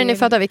vågar. När är ni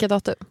födda? Vilket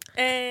datum?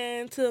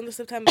 10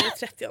 september,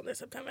 30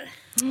 september.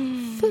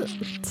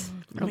 Fint.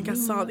 Man kan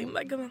sa din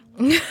där.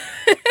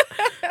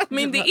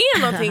 Men det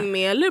är någonting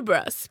med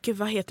Libras. Gud,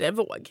 vad heter det?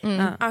 Våg.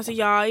 Alltså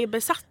jag är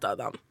besatt av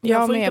dem.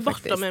 Jag får inte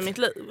bort dem i mitt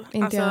liv.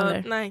 Inte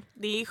alltså, nej,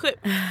 det är sjukt.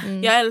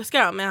 Jag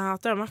älskar dem, men jag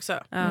hatar dem också.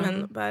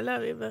 Men bara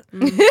love you.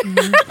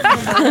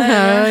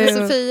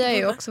 Sofia är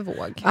ju också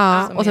våg.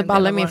 Ja, och typ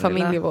alla i min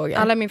familj vågar.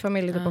 Alla i min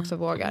familj typ också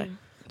vågar.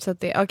 Så att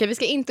det, okej, vi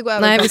ska inte gå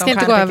över. Nej, vi ska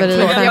inte gå över i.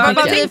 Jag var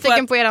bara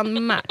nyfiken på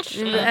eran match.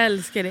 Jag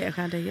älskar det,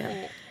 stjärntecken.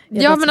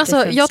 Ja, men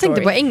alltså jag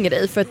tänkte på en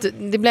grej, för att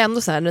det blir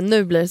ändå så här,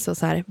 nu blir det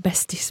så här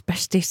bästis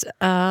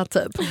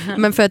typ.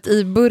 Men för att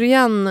i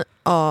början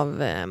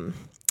av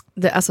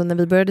alltså när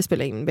vi började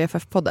spela in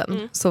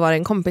BFF-podden så var det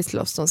en kompis till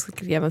oss som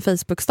skrev en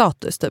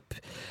Facebook-status typ.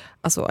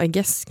 Alltså I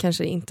guess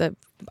kanske inte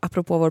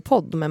apropå vår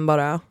podd, men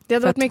bara det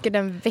hade varit mycket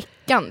den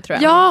veckan, tror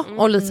jag. Ja,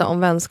 och lite så om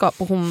vänskap,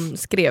 och hon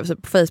skrev så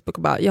på Facebook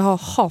och bara, jag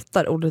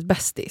hatar ordet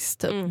bästis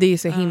typ. Det är ju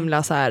så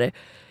himla så här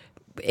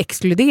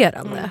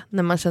exkluderande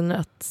när man känner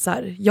att så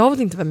här, jag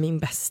vill inte vara min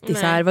bästis,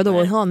 så här,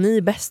 vadå, ja, ni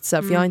är bäst så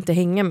här, för jag inte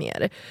hänga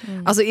med er.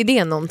 Alltså är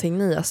det någonting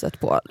ni har stött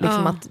på,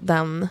 liksom att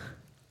den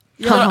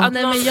att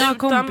nej, men jag har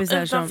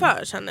kompisar utanför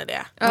som känner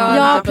det.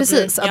 Ja,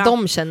 precis, att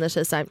de känner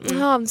sig så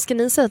här, ska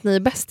ni säga att ni är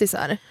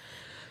bästisar?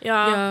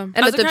 Ja.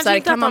 Eller alltså, typ så här,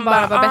 kan man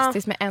bara vara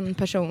bästis med en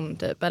person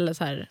typ, eller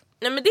så här.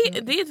 Nej, men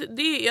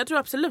det, jag tror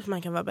absolut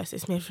man kan vara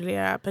bästis med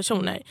flera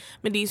personer.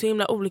 Men det är så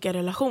himla olika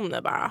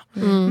relationer bara.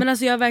 Men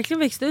alltså jag har verkligen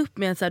växt upp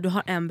med att så här, du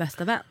har en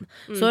bästa vän.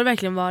 Så har det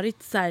verkligen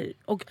varit så här,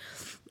 och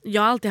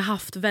jag har alltid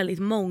haft väldigt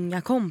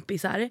många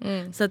kompisar.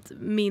 Så att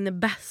min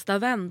bästa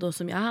vän då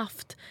som jag har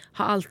haft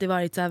har alltid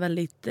varit så här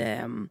väldigt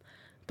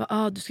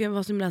Du ska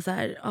vara så himla så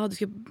här, du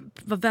ska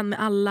vara vän med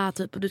alla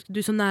typ, och du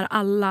är så nära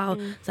alla och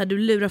så här, du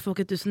lurar folk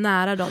att du är så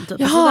nära dem typ.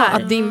 Jaha,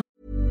 din...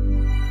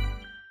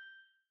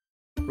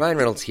 Ryan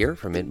Reynolds here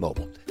from Mint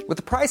Mobile. With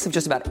the price of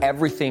just about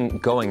everything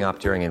going up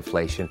during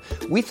inflation,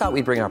 we thought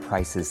we'd bring our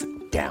prices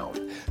down.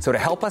 So to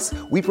help us,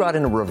 we brought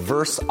in a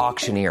reverse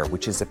auctioneer,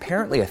 which is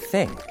apparently a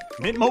thing.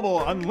 Mint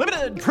Mobile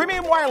Unlimited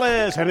Premium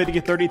Wireless. How to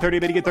get 30, 30,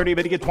 bit to get 30,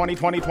 bit to get 20,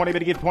 20, 20, bit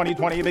to get 20,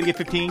 20, bit to get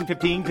 15,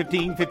 15,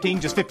 15,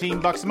 15, just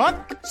 $15 a month.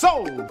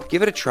 Sold!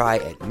 Give it a try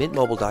at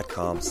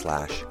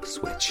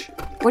mintmobile.com/switch.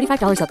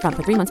 $45 up front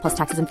for 3 months plus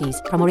taxes and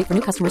fees. Promo rate for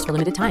new customers for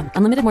limited time.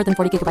 Unlimited more than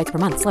 40 gigabytes per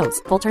month.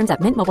 Slows full terms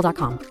at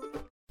mintmobile.com.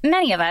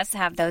 Many of us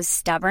have those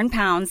stubborn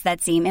pounds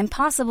that seem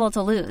impossible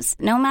to lose,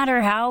 no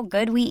matter how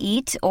good we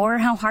eat or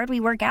how hard we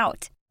work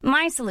out.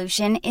 My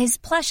solution is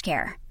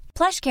PlushCare.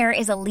 PlushCare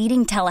is a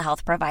leading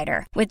telehealth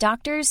provider with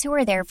doctors who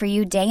are there for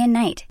you day and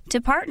night to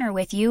partner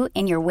with you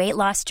in your weight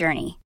loss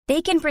journey.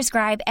 They can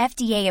prescribe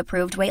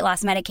FDA-approved weight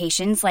loss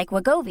medications like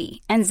Wegovy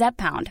and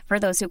Zepbound for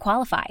those who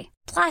qualify.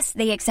 Plus,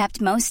 they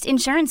accept most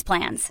insurance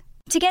plans.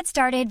 To get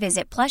started,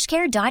 visit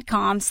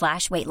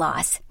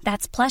plushcare.com/weightloss.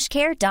 That's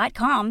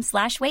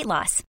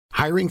plushcare.com/weightloss.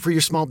 Hiring for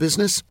your small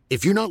business?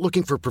 If you're not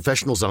looking for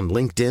professionals on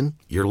LinkedIn,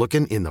 you're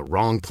looking in the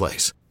wrong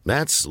place.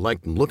 That's like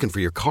looking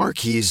for your car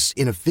keys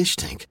in a fish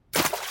tank.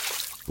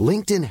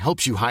 LinkedIn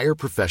helps you hire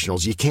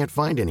professionals you can't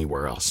find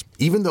anywhere else,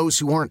 even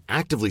those who aren't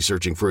actively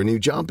searching for a new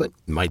job but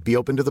might be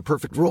open to the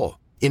perfect role.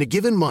 In a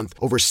given month,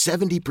 over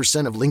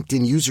 70% of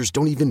LinkedIn users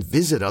don't even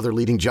visit other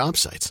leading job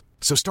sites.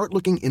 So start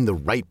looking in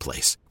the right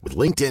place. With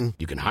LinkedIn,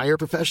 you can hire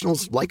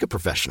professionals like a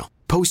professional.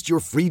 Post your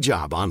free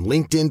job on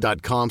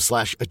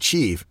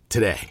linkedin.com/achieve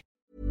today.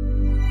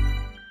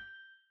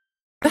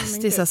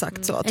 Bästis har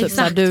sagt så, typ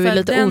såhär, du är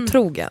lite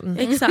otrogen.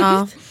 Exakt.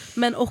 Ja.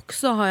 Men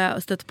också har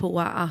jag stött på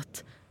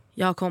att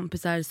jag har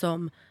kompisar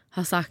som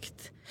har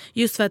sagt,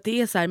 just för att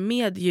det är så här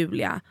med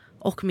Julia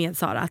och med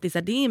Sara, att det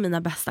är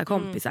mina bästa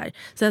kompisar.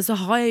 Sen så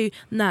har jag ju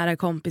nära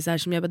kompisar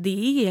som jag bara, det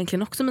är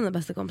egentligen också mina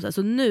bästa kompisar.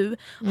 Så nu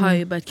har jag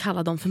ju börjat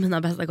kalla dem för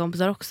mina bästa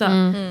kompisar också.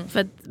 För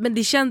att, men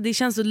det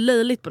känns så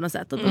löjligt på något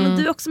sätt. Men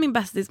du är också min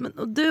bästis,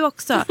 och du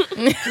också.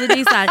 Så det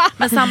är så här,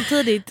 men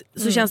samtidigt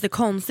så känns det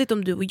konstigt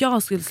om du och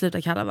jag skulle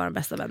sluta kalla våra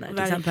bästa vänner till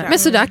exempel. Men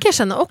så där kan jag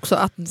känna också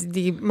att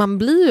man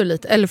blir ju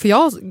lite, eller för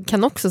jag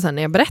kan också sen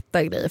när jag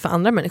berättar grejer för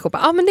andra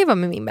människor, men det var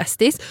med min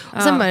bästis.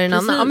 Och sen var det en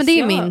annan, men det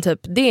är min typ,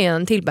 det är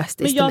en till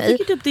bästis till mig.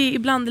 Typ det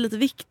ibland är lite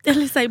viktigt,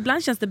 eller så här,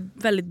 ibland känns det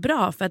väldigt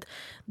bra, för att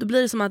då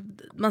blir det som att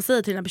man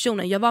säger till den här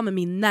personen, jag var med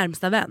min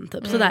närmsta vän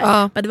typ,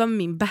 sådär. Men det var med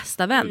min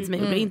bästa vän som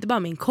jag gjorde, inte bara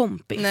min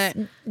kompis.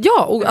 Nej.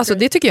 Ja, och alltså,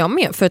 det tycker jag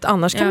med, för att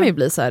annars kan man ju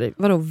bli så här,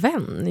 vadå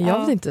vän? Jag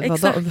vet inte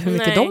hur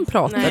mycket de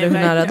pratar och hur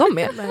nära de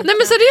är. Nej, men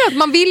så det är att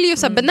man vill ju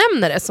så här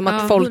benämna det som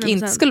att folk 100%.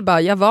 Inte skulle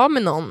bara, jag var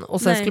med någon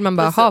och sen skulle man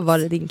bara, var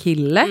det din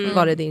kille?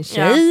 Var det din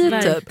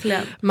tjej? Typ.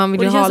 Man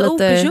vill ju ha lite... Och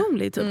det känns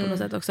opersonligt typ, på något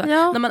sätt också.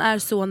 När man är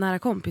så nära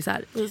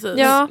kompisar.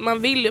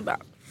 Man vill ju bara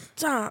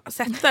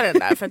sätta den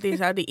där, för att det är,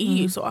 så här, det är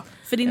ju så.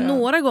 För det är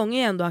några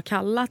gånger jag ändå har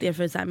kallat er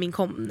för så här,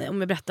 om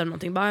jag berättar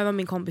någonting, bara jag var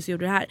min kompis och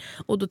gjorde det här,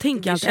 och då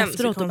tänker jag alltid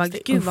efteråt och bara,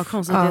 gud vad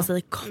konstigt att jag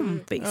säger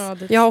kompis.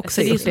 Jag har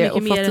också gjort det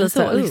och fått lite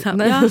så, liksom.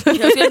 Jag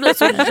skulle bli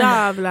så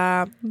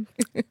jävla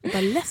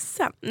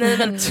ledsen. Nej,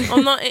 men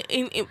om någon,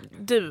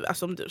 du,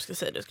 alltså om du ska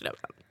säga det, skulle jag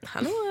bara,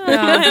 hallå.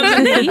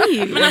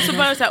 Men alltså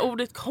bara så här,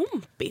 ordet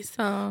kompis,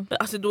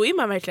 alltså då är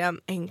man verkligen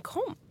en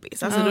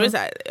kompis. Alltså då är det så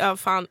här,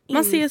 fan,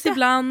 man ses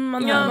ibland,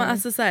 man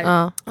alltså så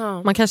här,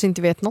 man kanske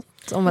inte vet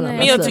något om varandra.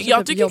 Men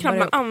jag tycker knappt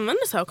man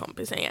använder sig av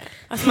kompis längre.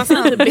 Alltså man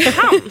säger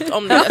bekant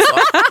om det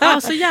är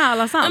så. Så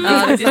jävla sant.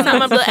 När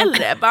man blir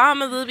äldre,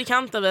 men vi är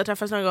bekanta, vi har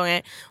träffats några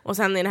gånger, och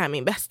sen är det här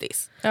min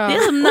bästis. Det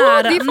är som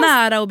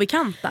nära och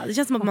bekanta. Det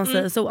känns som att man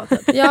säger så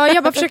typ. Ja,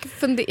 jag bara försöker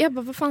fundera,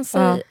 vad fan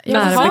säger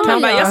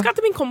jag ska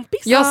till min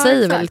kompis. Jag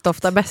säger väldigt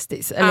ofta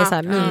bästis, eller så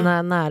här,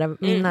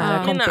 min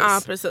nära kompis.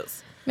 Ja,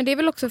 precis. Men det är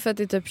väl också för att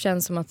det typ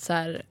känns som att så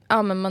här,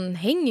 men man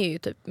hänger ju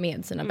typ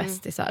med sina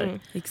bästisar.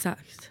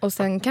 Exakt. Och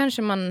sen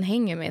kanske man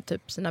hänger med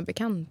typ sina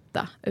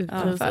bekanta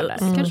utanför där.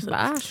 Det kanske bara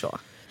är så.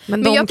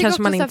 Men jag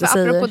kanske man inte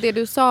säger. Apropå det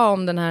du sa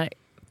om den här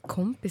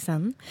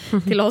kompisen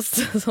till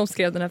oss som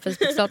skrev den här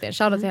Facebook-statien.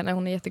 Shoutout till henne,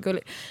 hon är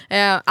jättegullig.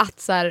 Att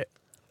så här,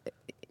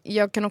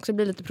 jag kan också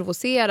bli lite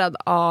provocerad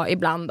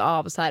ibland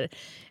av så här,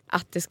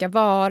 att det ska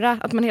vara,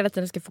 att man hela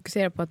tiden ska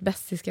fokusera på att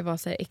bästis ska vara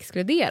så här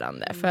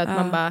exkluderande, för att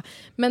man bara,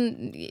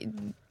 men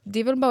det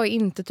är väl bara att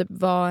inte typ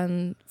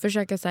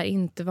försöka så här,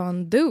 inte vara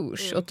en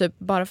douche, och typ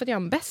bara för att jag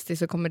är en bästis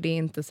så kommer det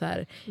inte så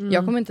här,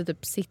 jag kommer inte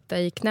typ sitta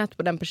i knät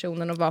på den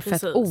personen och vara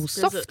fett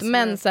osoft,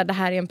 men så här, det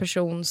här är en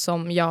person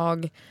som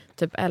jag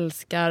typ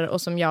älskar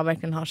och som jag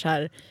verkligen har så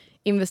här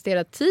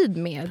investerat tid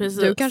med.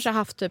 Du kanske har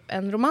haft typ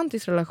en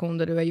romantisk relation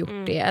där du har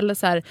gjort det, eller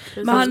så här,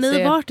 men har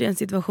ni varit i en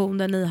situation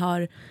där ni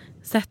har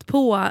sett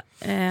på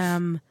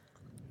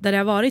där det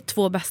har varit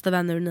två bästa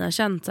vänner och ni har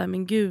känt så här,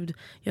 men gud,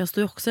 jag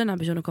står ju också i den här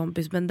personen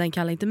kompis, men den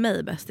kallar inte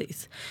mig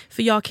bästis.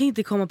 För jag kan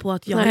inte komma på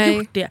att jag har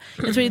gjort det.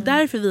 Jag tror det är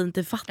därför vi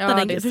inte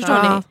fattar den.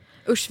 Förstår ni?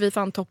 usch vi är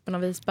fan toppen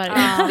av isberg.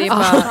 Det är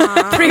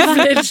bara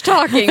privilege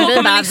talking.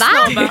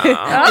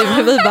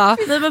 Vi bara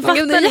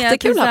det är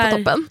jättekul här på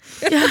toppen.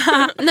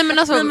 Nej men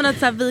alltså att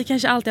så här, vi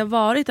kanske alltid har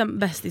varit en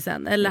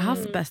bästisen eller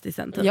haft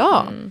bästisen typ.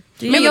 Ja.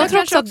 Men jag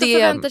tror också att det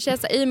förväntar sig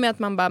så, i och med att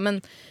man bara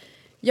men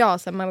ja,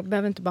 så här, man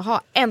behöver inte bara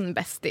ha en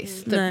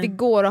bästis. Typ, det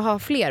går att ha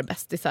fler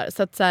bästisar.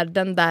 Så att så här,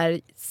 den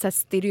där så här,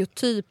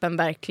 stereotypen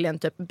verkligen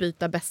typ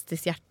byta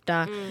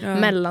bästishjärta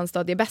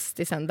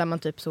mellanstadiebästisen där man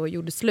typ så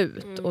gjorde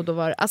slut. Och då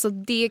var alltså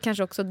det är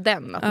kanske också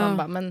den att man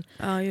bara men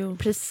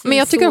precis. Men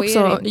jag tycker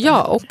också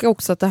och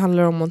också att det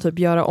handlar om att typ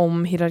göra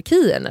om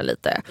hierarkierna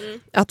lite.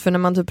 Att för när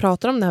man typ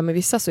pratar om det här med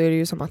vissa så är det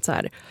ju som att så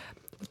här,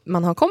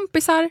 man har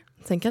kompisar,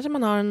 sen kanske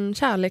man har en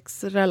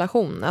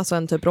kärleksrelation, alltså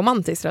en typ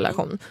romantisk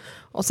relation.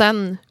 Och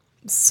sen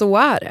så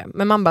är det.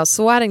 Men man bara,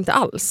 så är det inte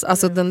alls.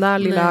 Alltså den där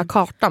lilla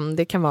kartan,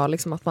 det kan vara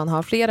liksom att man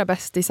har flera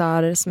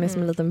bästisar som är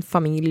som en liten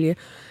familj.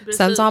 Precis.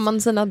 Sen så har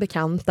man sina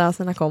bekanta,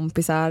 sina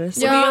kompisar. Så.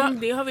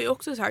 Det har vi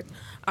också sagt,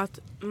 att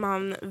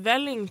man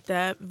väljer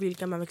inte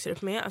vilka man växer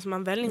upp med. Alltså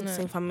man väljer inte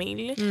sin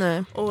familj.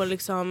 Och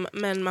liksom,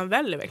 men man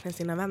väljer verkligen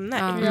sina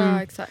vänner.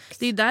 Ja, exakt.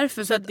 Det är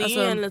därför så att det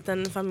är en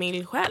liten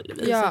familj själv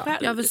i sig själv.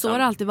 Jag förstår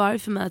det alltid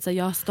varit för mig att så här,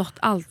 jag har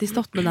alltid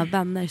stått mina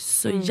vänner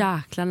så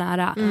jäkla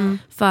nära.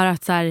 För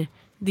att så här,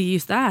 det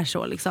just är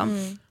så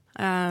liksom.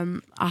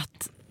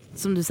 Att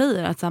som du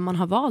säger att så här, man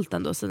har valt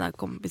ändå sina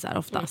kompisar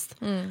oftast.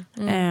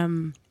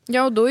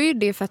 Ja, och då är ju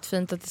det fett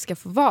fint att det ska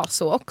få vara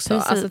så också.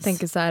 Precis. Alltså jag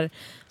tänker så här,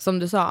 som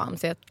du sa,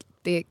 att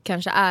det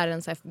kanske är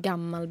en så här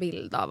gammal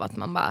bild av att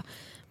man bara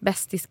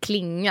bästis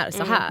klingar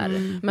så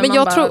här. Men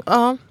jag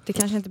tror det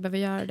kanske inte behöver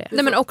göra det.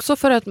 Nej, men också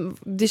för att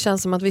det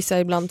känns som att vissa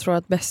ibland tror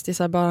att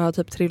bästisar bara har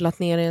typ trillat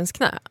ner i ens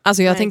knä.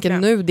 Alltså jag tänker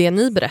nu det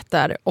ni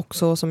berättar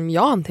också som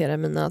jag hanterar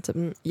mina typ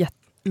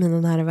mina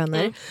nära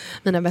vänner,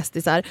 mina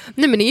bästisar.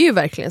 Nej men det är ju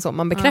verkligen så.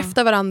 Man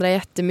bekräftar varandra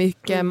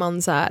jättemycket.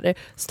 Man så här,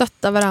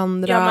 stöttar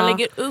varandra. Ja, man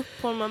lägger upp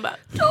och man bara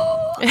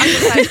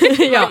alltså,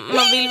 här,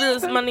 man vill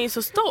visa, man är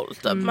så stolt.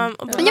 Ja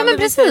men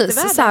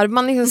precis. Så här,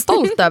 man är så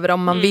stolt över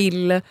om man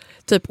vill.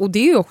 Typ, och det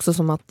är ju också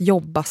som att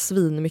jobba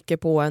svin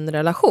mycket på en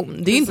relation.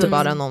 Det är ju inte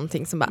bara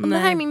någonting som bara, det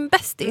här är min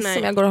bästis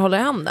som jag går och håller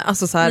i handen.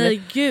 Alltså, så här,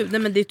 nej gud,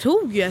 nej, men det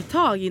tog ju ett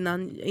tag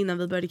innan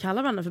vi började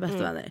kalla varandra för bästa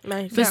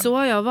vänner. För så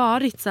har jag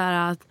varit så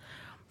här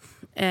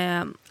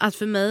att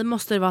för mig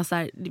måste det vara så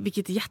här,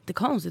 vilket är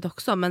jättekonstigt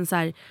också, men så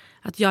här,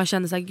 att jag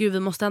kände så här, gud vi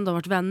måste ändå ha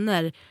varit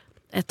vänner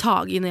ett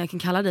tag innan jag kan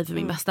kalla dig för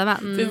min bästa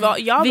vän.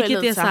 Jag vill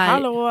lite så här,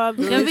 hallå,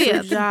 jag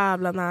vet så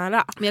jävla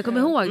nära. Men jag kommer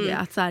ihåg det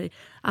att så här,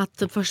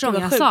 att första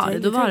gången jag sa det,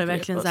 då var det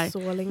verkligen så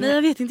här, nej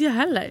jag vet inte jag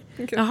heller.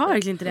 Jag har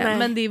verkligen inte det. Nej.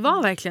 Men det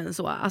var verkligen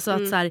så. Alltså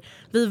att så här,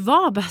 vi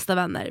var bästa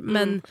vänner.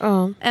 Men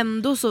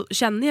ändå så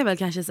kände jag väl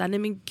kanske så här, nej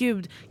men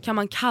gud, kan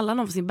man kalla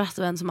någon för sin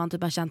bästa vän som man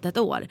typ har känt ett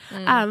år?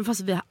 Även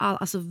fast vi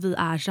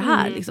är så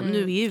här. Liksom.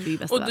 Nu är ju vi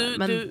bästa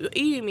vänner. Och du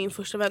är ju min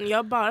första vän. Jag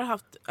har bara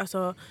haft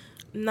alltså,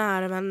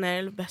 nära vänner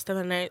eller bästa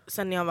vänner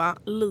sen jag var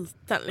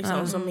liten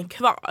liksom, som är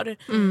kvar.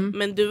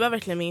 Men du var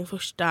verkligen min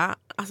första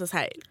alltså så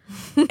här,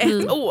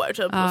 ett år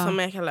typ, som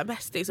jag kallar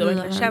bästis och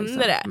verkligen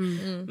kände det.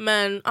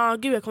 Men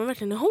gud, jag kommer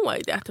verkligen ihåg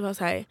det att det var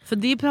så här, för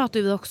det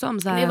pratade vi också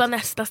om så här, det var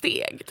nästa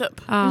steg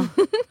typ.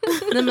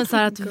 Nej men så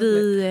här att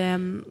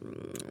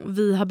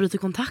vi har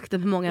brutit kontakten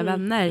med många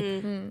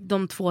vänner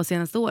de 2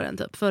 senaste åren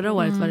typ. Förra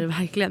året var det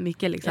verkligen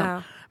mycket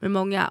liksom, med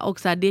många, och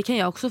så här, det kan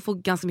jag också få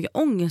ganska mycket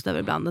ångest över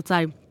ibland, att så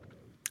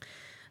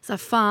här,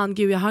 fan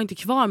gud, jag har inte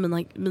kvar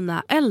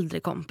mina äldre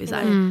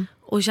kompisar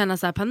och känna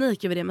så här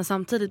panik över det, men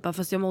samtidigt bara,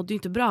 fast jag mådde ju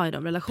inte bra i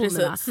de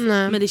relationerna.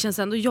 Men det känns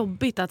ändå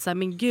jobbigt att så här,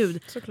 men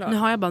gud, nu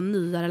har jag bara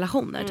nya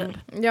relationer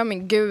typ. Ja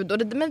men gud,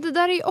 och men det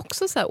där är ju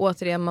också så här,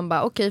 återigen man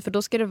bara okej, för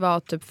då ska det vara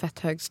typ fett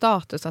hög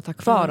status att ha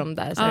kvar de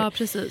där så här,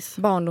 precis,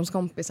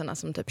 barndomskompisarna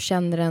som typ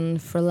känner en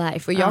for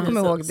life. Och jag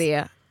kommer ihåg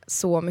det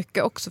så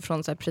mycket också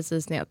från så här,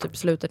 precis när jag typ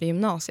slutade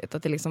gymnasiet,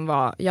 att det liksom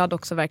var, jag hade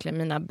också verkligen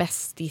mina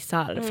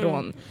bästisar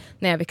från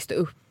när jag växte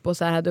upp och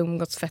så här, hade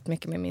umgåtts fett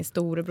mycket med min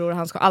storebror och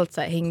han ska allt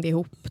så här, hängde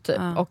ihop typ.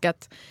 Och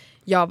att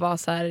jag var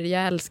så här,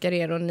 jag älskar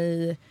er och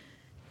ni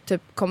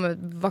typ kommer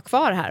vara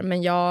kvar här,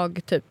 men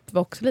jag typ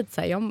var också lite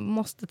så här, jag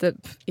måste typ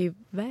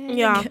iväg.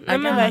 Ja,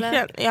 men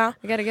verkligen. Ja.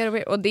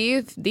 Och det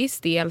är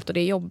stelt och det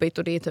är jobbigt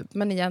och det är typ,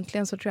 men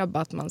egentligen så tror jag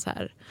bara att man så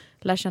här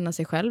lär känna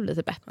sig själv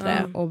lite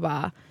bättre och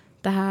bara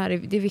det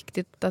är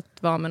viktigt att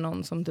vara med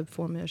någon som typ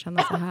får mig att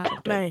känna så här.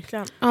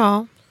 Verkligen.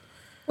 Ja.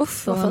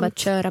 Så man bara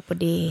köra på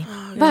det.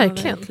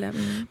 Verkligen.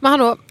 Men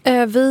hallå,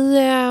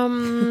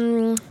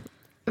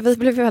 vi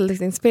blev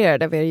väldigt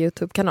inspirerade av er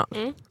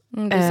YouTube-kanal.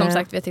 Som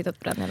sagt, vi har tittat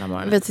på den hela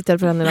morgonen. Vi tittade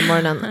på den hela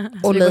morgonen.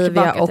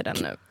 Olivia och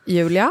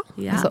Julia.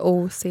 Alltså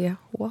OCH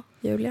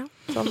Julia.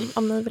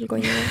 Om ni vill gå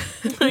in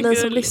och ni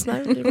som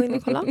lyssnar vill gå in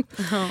och kolla.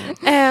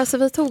 Så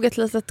vi tog ett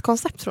litet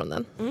koncept från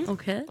den.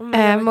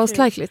 Most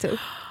likely to.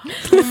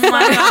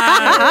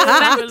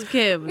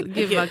 Kul.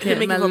 Gud vad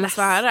kul. Men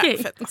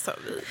läskigt.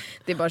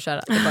 Det är bara att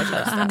köra.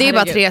 Det är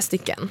bara 3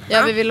 stycken.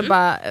 Ja, vi ville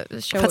bara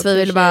för att vi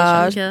ville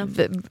bara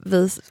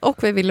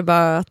vi ville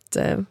bara att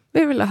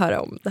vi ville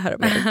höra om det här.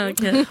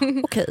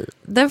 Okej.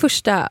 Den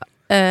första,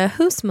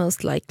 who's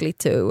most likely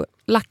to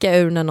lacka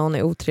ur när någon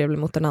är otrevlig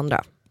mot den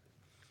andra.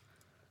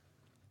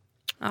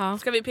 Ja.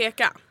 Ska vi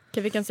peka?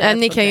 Okay, vi kan säga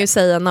ni kan ju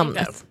säga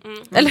namnet.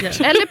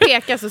 Eller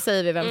peka så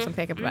säger vi vem som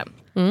pekar på vem.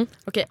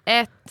 Okej,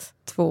 1,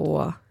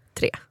 2,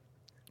 3.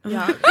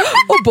 Ja.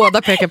 Och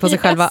båda pekar på sig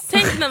själva.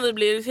 Tänk när vi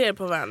blir irriterade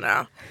på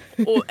varandra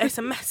och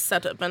smsar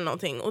typ eller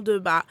någonting och du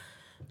bara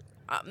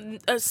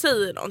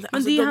säger någonting.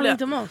 Men det handlar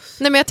inte om oss.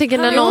 Nej, men jag tänker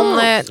när någon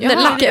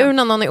lackar ur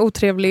när någon är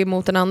otrevlig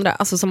mot den andra.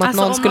 Alltså som att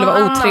någon skulle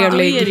vara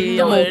otrevlig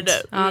då är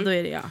det Ja, då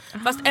är det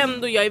jag. Fast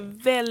ändå jag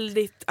är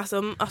väldigt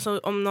alltså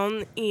om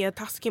någon är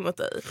taskig mot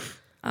dig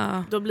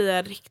då blir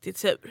jag riktigt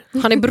sur.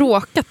 Har ni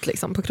bråkat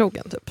liksom på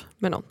krogen typ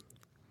med någon?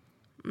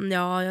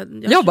 Ja,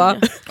 jag bara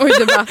oj,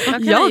 det bara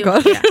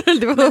jag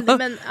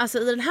men alltså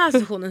i den här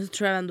situationen så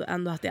tror jag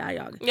ändå att det är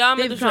jag. Ja,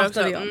 men det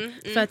pratar vi om.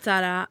 För att så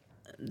här,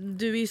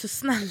 du är ju så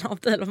snäll av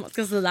dig, om man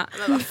ska säga.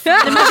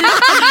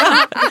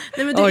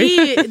 Nej, men du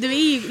är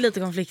ju lite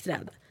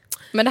konflikträdd.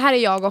 Men det här är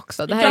jag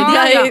också. Det här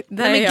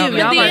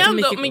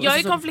men jag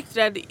är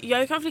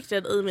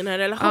konflikträdd i mina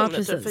relationer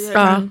typ, för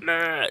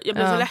jag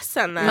blir så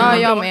ledsen när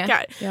jag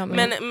bråkar.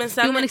 Men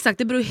sen, men exakt,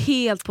 det beror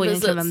helt på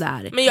egentligen vem det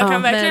är. Men jag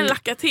kan verkligen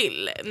lacka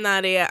till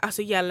när det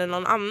alltså gäller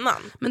någon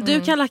annan. Men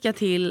du kan lacka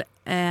till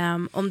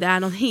om det är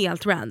någon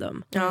helt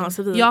random.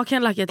 Jag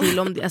kan lacka till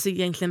om det, alltså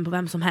egentligen på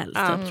vem som helst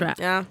tror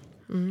jag.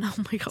 Oh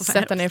my God,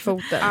 sätta ner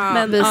foten.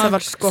 Men visa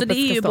vart skåpet så det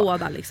är ju ska stå.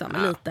 båda liksom,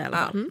 lite i alla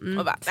fall.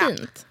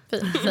 Fint.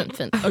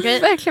 Okay.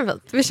 Verkligen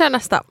fint. Vi kör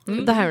nästa.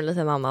 Det här är en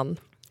liten annat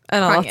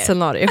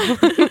scenario.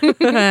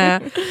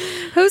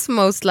 Who's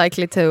most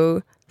likely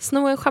to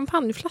sno en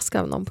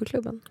champagneflaska av någon på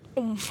klubben?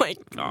 Oh my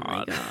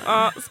god.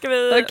 Ska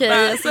vi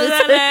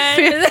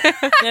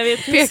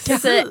peka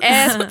sig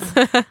 1,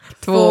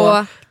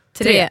 2,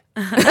 3.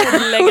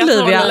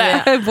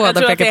 Olivia.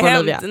 Båda pekar på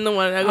Olivia.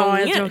 Några gånger.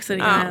 Jag tror också det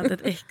kan ha hänt ett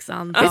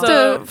x-an.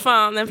 Alltså,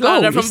 fan, en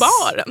fladdra från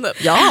baren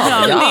typ. Ja,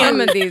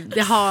 men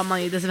det har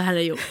man ju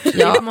dessvärre gjort.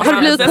 Har du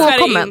blivit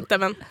påkommen?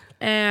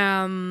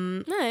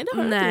 Nej, det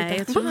har inte.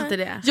 Jag tror inte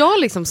det. Jag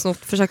har liksom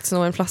försökt sno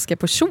en flaska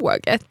på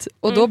tjoget.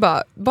 Och då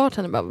bara,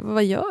 bartendern bara,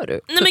 vad gör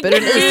du? Nej, typ,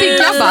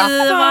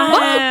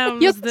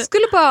 jag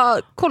skulle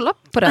bara kolla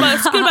på den.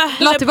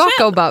 La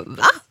tillbaka och bara,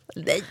 va?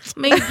 Nej.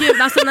 Men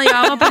gud, alltså när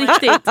jag var på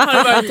riktigt. Har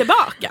du varit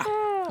tillbaka?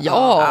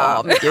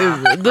 Ja,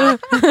 gud.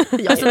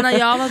 Alltså när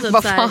jag var typ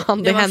vad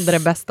fan, det hände det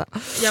bästa.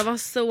 Jag var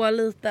så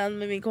liten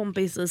med min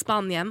kompis i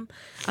Spanien.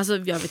 Alltså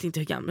jag vet inte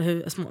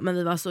hur små, men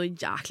vi var så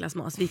jäkla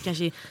små. Så vi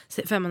kanske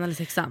 5 eller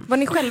 6. Var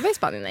ni själva i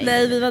Spanien?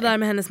 Nej, vi var där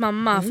med hennes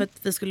mamma för att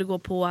vi skulle gå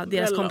på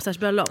deras kompisars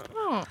bröllop.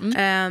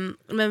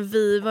 Men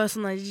vi var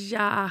såna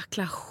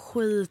jäkla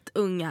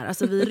skitungar.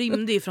 Alltså vi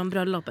rymde ju från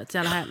bröllopet, så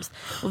jävla hemskt.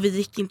 Och vi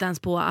gick inte ens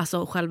på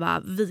alltså,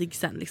 själva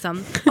vigseln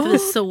liksom. För vi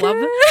sov och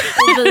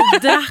vi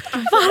drack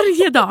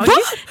varje dag. Ja,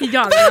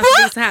 alltså,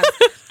 det är så här.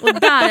 Och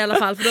där i alla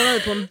fall, för då var vi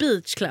på en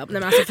beachclub. Nej,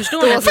 men alltså,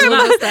 förstår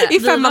ni? I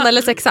 5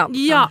 eller 6.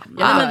 Ja,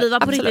 men vi var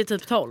på riktigt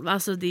typ 12.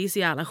 Alltså det är så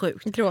jävla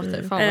sjukt.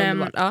 Gråter, fan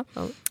vad ja.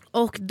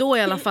 Och då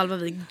i alla fall var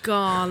vi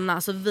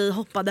galna. Så vi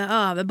hoppade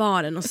över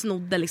baren och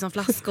snodde liksom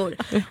flaskor.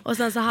 Och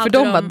sen så hade för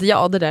de bara,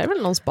 ja det där är väl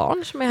någons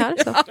barn som är här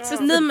så.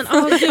 Nej men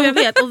gud, jag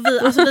vet. Och vi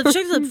försökte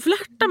typ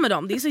flirta med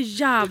dem. Det är så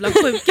jävla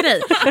sjuk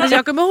grej. Alltså,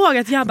 jag kommer ihåg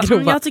att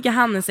jag tycker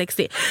han är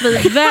sexig.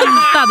 Vi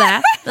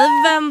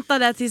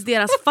väntade tills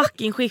deras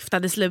fucking skift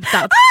hade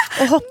slutat.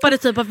 Och hoppade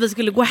typ att vi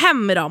skulle gå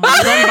hem med dem. Och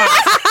de bara,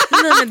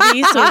 nej men det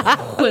är så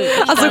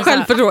sjukt. Alltså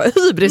självförtroende,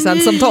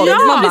 hybrisen som 12. Ja,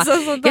 man bara,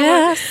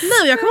 yes.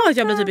 Nej, jag kommer ihåg att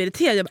jag blev typ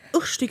irriterad. Jag bara,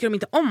 usch, tycker de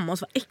inte om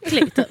oss, vad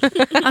äckligt typ.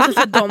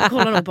 Alltså för de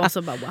kollar nog på oss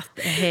och bara, what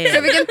the hell.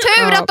 Så vilken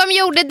tur att de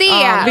gjorde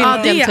det.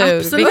 Vilken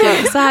tur.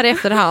 Så här i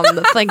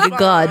efterhand, thank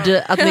God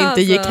att ni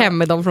inte gick hem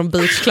med dem från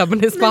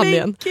beachklubben i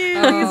Spanien.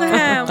 Nej, men gud, det är så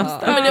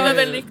hemskt. Men det var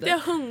väl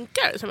riktiga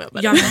hunkar som jag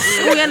bara.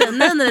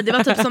 Nej, det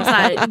var typ som så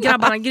här,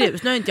 grabbarna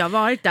grus. Nu har inte jag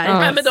varit där.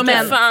 Nej, men de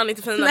är fan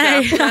inte fina.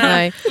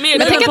 Nej. Men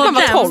tänk att man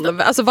var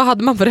 12. Alltså vad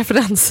hade man för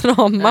referenser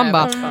om? Man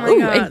bara,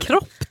 en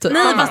kropp typ.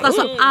 Nej, fast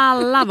alltså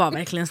alla var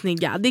verkligen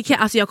snygga.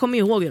 Alltså jag kommer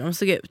ihåg hur de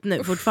såg ut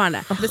nu fortfarande.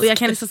 Och jag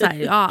kan liksom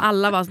säga,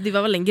 alla var, det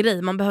var väl en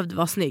grej, man behövde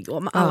vara snygg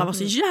och alla var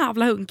så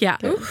jävla hunkiga.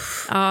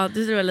 Ja,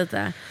 det tror jag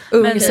lite.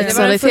 Men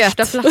sexualitet.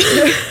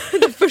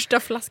 Den första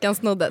flaskan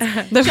snoddes.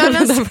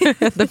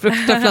 Den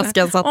första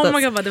flaskan sattes. Oh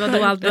my God, det var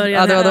då allt började.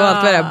 Ja, det var då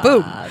allt började.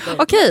 Boom.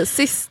 Okej,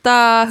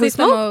 sista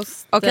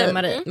most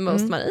Marie.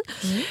 Most Marie.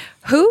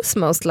 Who's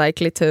most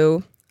likely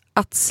to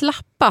att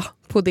slappa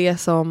på det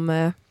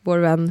som vår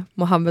vän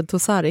Mohammed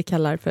Tosari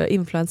kallar för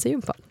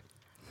influencergympan?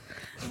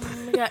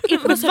 Vad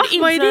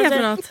är det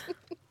för något?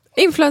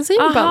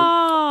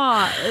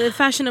 Influencergympan.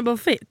 Fashionable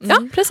fit.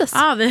 Ja, precis.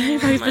 Ja, vi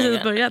har ju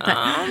precis börjat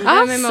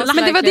här.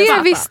 Men det var det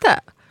jag visste.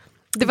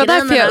 Det var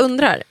därför jag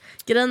undrar.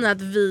 Grejen är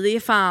att vi är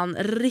fan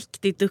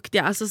riktigt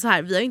duktiga. Alltså så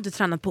här, vi har ju inte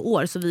tränat på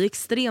år, så vi är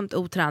extremt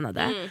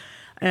otränade.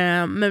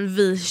 Men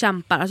vi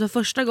kämpar. Alltså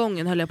första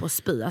gången höll jag på att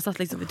spy. Jag satt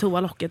liksom vid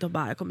toalocket och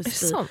bara jag kommer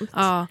spy.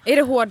 Ja. Är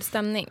det hård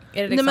stämning?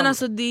 Är det liksom... Nej men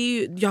alltså det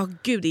är ju, ja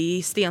gud det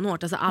är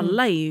stenhårt. Alltså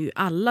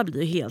alla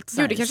blir ju helt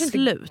så här, det kanske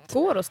slut. Inte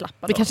går att slappa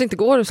då. Det kanske inte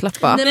går att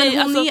släppa. Nej,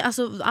 men hon är,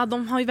 alltså,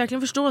 de har ju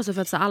verkligen förståelse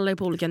för att så här, alla är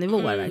på olika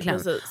nivåer verkligen.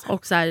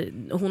 Och så här,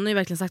 hon har ju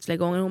verkligen sagt flera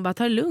gånger, hon bara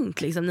tar det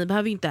lugnt liksom. Ni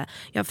behöver ju inte,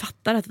 jag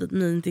fattar att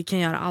ni inte kan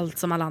göra allt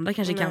som alla andra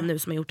kanske kan nu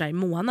som har gjort det här i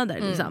månader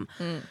liksom.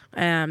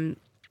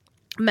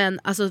 Men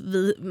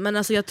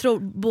alltså jag tror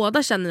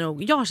båda känner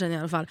nog, jag känner i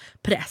alla fall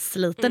press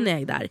lite när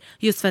jag är där.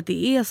 Just för att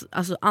det är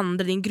alltså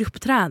andra, det är en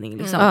gruppträning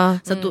liksom.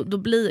 Så att då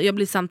blir jag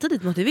blir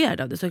samtidigt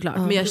motiverad av det såklart.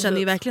 Men jag känner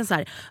ju verkligen så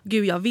här,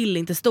 gud jag vill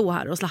inte stå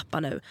här och slappa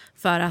nu.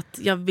 För att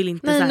jag vill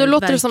inte så här, nu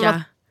låter det som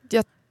att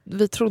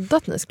vi trodde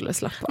att ni skulle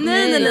släppa.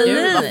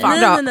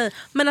 Nej.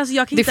 Men alltså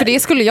jag kan inte... För det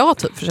skulle jag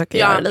typ försöka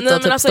göra lite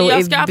och typ alltså,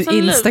 stå i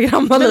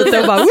Instagramma lite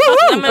och bara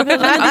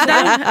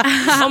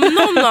om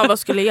någon av oss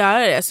skulle göra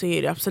det så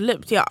är det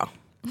absolut ja.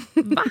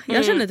 Va?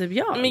 Jag känner typ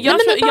ja. Men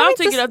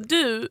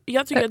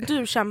jag tycker att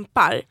du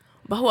kämpar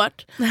bara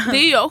hårt. Det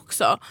är jag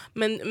också.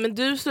 Men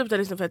du slutar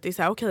liksom för att det är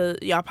så här,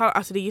 okej,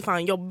 alltså det är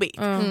fan jobbigt.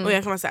 Och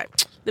jag kan vara så här,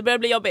 det börjar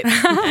bli jobbigt.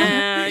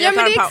 Ja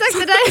men det är exakt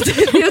det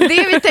där.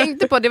 Det vi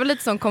tänkte på, det var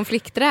lite som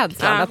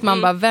konflikträdslan. Att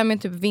man bara, vem är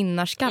typ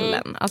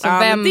vinnarskallen? Alltså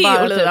vem det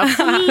bara Oliva.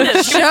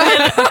 typ... Ska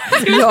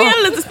vi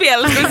spela lite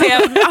spel? Ska vi se.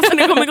 Alltså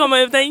det kommer komma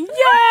ut en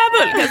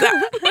jävel.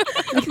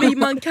 Men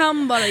man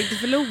kan bara inte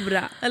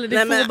förlora. Eller det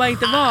får bara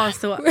inte vara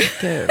så.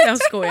 Gud. Jag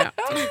skojar.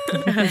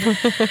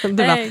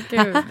 Nej,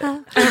 gud.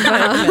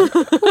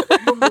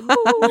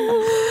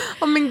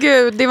 Men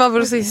gud, det var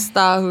vår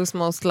sista Who's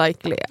Most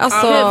Likely.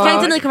 Alltså... Kan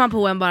inte ni komma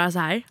på en bara så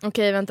här?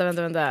 Okej, vänta.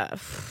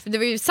 Det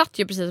var ju, satt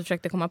ju precis och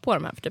försökte komma på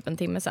de här för typ en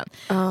timme sedan.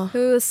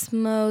 Who's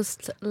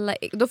most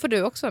likely? Då får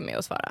du också vara med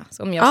och svara.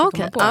 Så om jag ska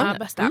komma på den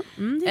bästa.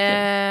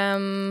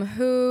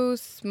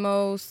 Who's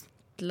most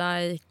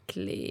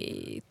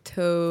likely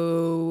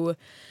to...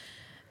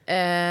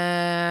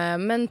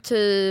 men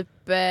typ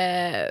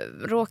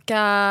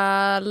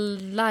råka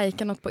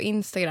likea något på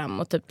Instagram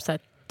och typ så här,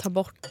 ta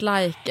bort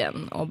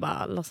liken och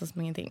bara låtsas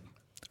som ingenting.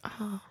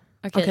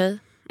 Okej.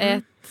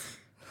 1,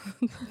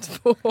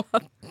 2,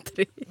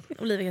 3.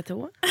 Olivia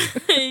Tå.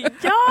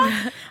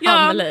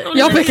 Ja.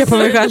 Jag pekar på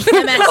mig själv. Och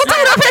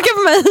Tora pekar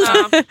på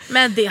mig.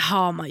 Men det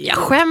har man ju. Jag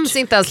skäms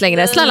inte ens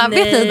längre. Snälla,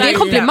 vet ni, det är en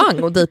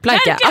komplimang och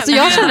deep-lika. Alltså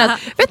jag känner att,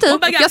 vet du,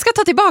 jag ska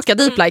ta tillbaka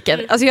deep-liken.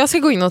 Alltså jag ska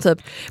gå in och typ,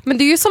 men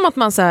det är ju som att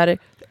man så här,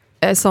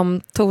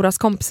 som Toras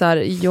kompisar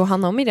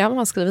Johanna och Miriam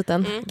har skrivit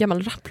en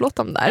gammal rapplåt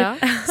om där.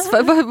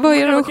 Så, vad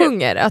är det de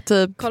sjunger? Att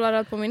typ, kollar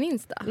du på min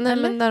Insta? Nej,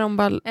 men när de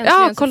bara...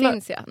 kolla.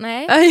 Finns jag.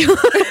 Nej.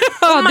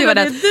 Det var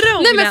det.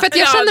 Nej, men för att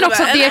jag känner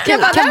också att det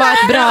kan vara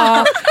ett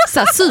bra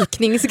såhär,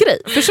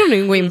 psykningsgrej. Förstår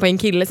du, gå in på en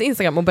killes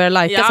Instagram och börja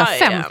likea såhär,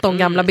 15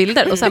 gamla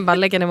bilder och sen bara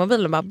lägga ner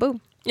mobilen och bara boom.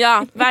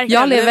 Ja,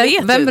 verkligen. Jag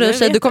lever, vem bryr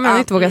sig? Du kommer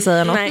inte våga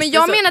säga något. Men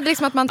jag menade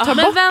liksom att man tar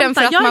bort den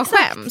för att man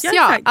skäms.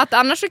 Att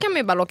annars så kan man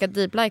ju bara låka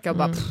deep-like och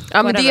bara...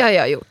 Ja, men det har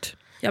jag gjort.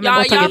 Jag har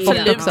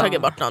absolut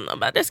tagit bort någon.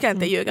 Det ska jag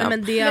inte ljuga om.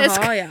 Men det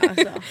har jag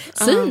alltså.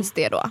 Syns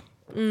det då?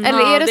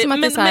 Eller är det som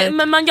att det är så här...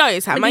 men man gör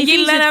ju så här, man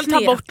gillar den,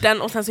 tar bort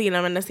den och sen så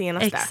gillar man den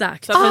senaste.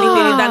 Exakt. Så att man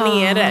inte är där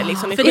nere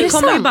liksom. För det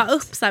kommer ju bara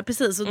upp så här,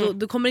 precis. Och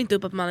då kommer det inte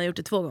upp att man har gjort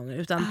det 2 gånger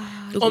utan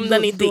om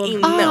den inte är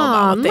inne och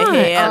bara det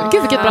är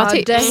gud vilket bra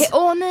tips.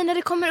 Nej, när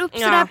det kommer upp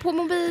sådär på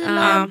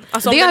mobilen.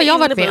 Alltså, det har jag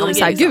varit med om,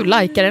 såhär, gud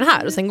likea den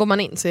här och sen går man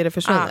in så är det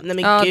försvunnet. Nej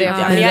men gud,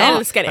 jag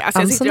älskar det.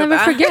 Alltså never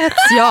forget.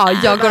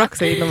 Jag går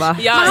också in och bara...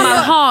 Man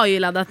har ju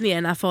laddat ner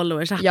den här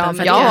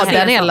followers-appen. Ja,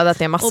 den är laddat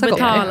ner massa gånger. Och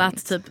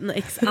betalat typ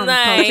x antal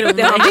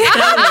kronor.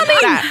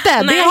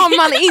 Det har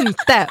man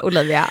inte,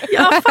 Olivia.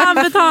 Jag har fan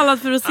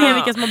betalat för att se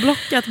vilka som har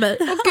blockat mig.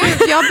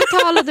 Gud, jag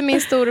betalade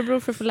min storebror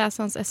för att få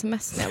läsa hans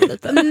sms när jag var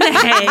liten. Nej,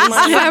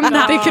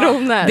 50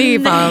 kronor. Det är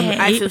fan...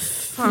 Nej,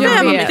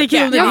 50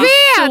 kronor. Jag vet,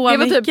 det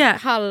var typ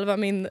mycket. halva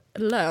min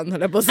lön,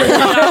 höll jag på att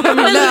säga.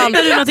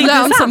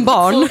 Lön som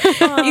barn.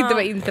 Det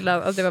var inte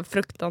lön, alltså det var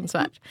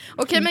fruktansvärt.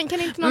 Okej, men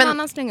kan inte någon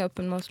annan slänga upp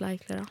en most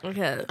likely då?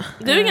 Okej.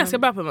 Du är ganska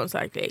bra på most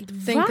likely.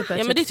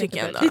 Ja, men det tycker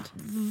jag ändå.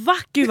 Va?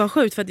 Gud vad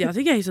sjukt, för att jag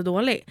tycker jag är så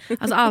dålig.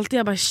 Alltså alltid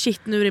jag bara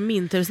shit, nu är det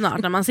min tur snart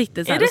när man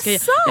sitter så här. Är det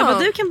så? Jag bara,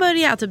 du kan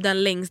börja typ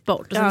den längst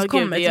bort och sen så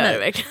kommer det till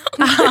mig.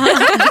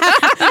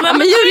 Men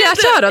Julia,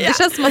 kör då. Det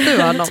känns som att du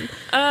har någon.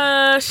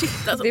 Shit,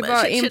 alltså, det är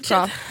bara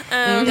improv.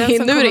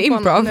 Nu är det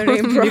improv.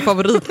 Min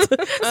favorit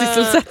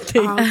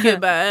sysselsättning.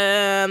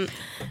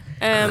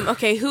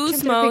 Okej,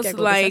 who's most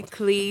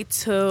likely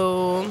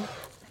to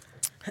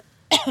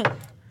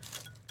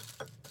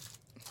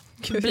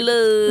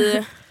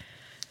bli...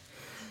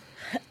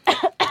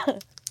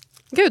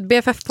 Gud,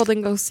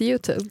 BFF-podden goes to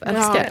YouTube.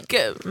 Älskar.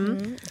 Gud.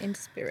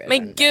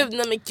 Men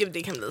gud,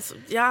 det kan bli så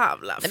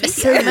jävla fel.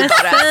 Säg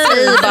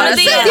bara.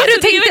 Säg det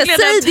du tänkte.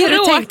 Säg det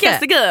du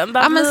tänkte. Grejen.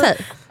 Ja, men säg.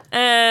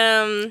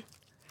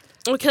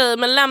 Okej,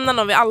 men lämna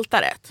någon vid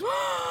altaret.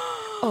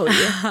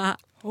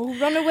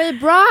 Runaway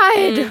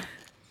bride.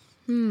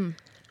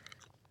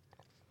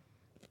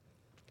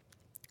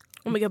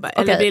 Oh my God,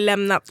 eller blir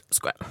lämnat.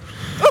 Skojar.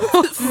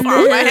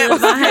 Fan vad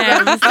hemskt.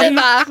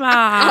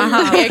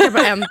 Alla pekar på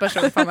en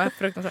person. Fan vad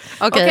fruktansvärt.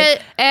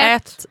 Okej,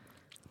 1,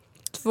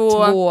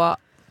 2,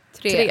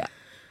 3.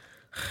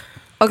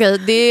 Okej,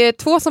 det är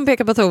 2 som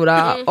pekar på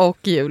Tora och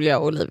Julia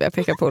och Olivia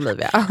pekar på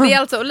Olivia. Det är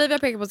alltså Olivia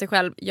pekar på sig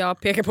själv, jag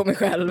pekar på mig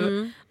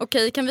själv.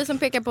 Okej, kan vi som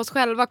pekar på oss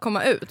själva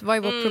komma ut? Vad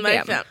är vårt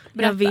problem?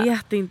 Jag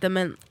vet inte,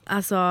 men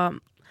alltså...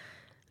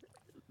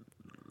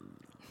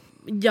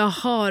 Jag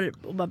har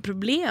bara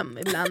problem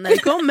ibland när det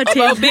kommer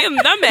till... Att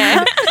binda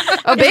med.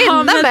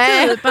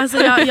 Typ, alltså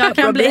jag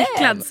kan bli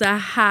äcklad så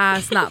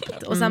här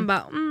snabbt. Och sen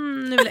bara,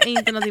 nu vill jag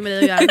inte någonting med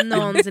dig att göra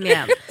någonsin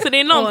igen. Så det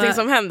är någonting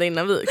som hände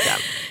innan vi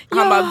kan.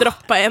 Han bara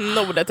droppar en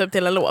ordet upp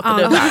till en låt. Och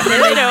du bara, det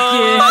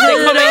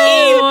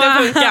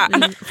kommer inte funka.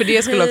 För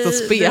det skulle också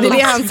spela.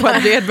 Det är han som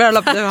det är ett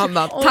bröllop nu. Han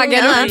bara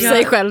taggar upp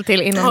sig själv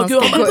till innan han ska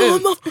gå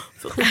ut.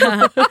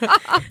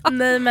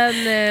 Nej men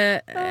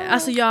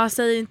alltså jag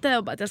säger inte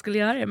att jag skulle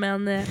göra det, men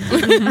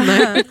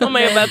om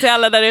man jobbar till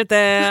alla där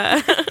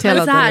ute.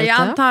 Men så här, jag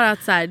antar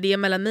att så här, det är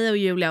mellan mig och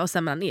Julia och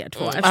sen mellan er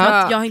två.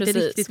 Jag har inte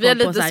riktigt vi har på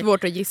lite så här,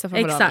 svårt att gissa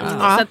för varandra. exakt.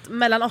 Så att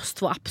mellan oss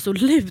två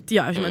absolut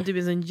gör, eftersom att du är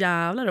en sån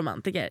jävla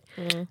romantiker.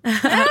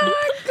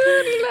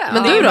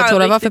 Men du då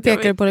Tora, varför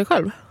pekar du på dig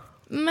själv?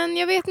 Men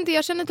jag vet inte,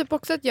 jag känner typ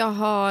också att jag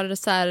har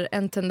så här,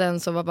 en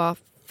tendens att vara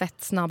fett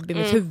snabb i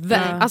mitt huvud.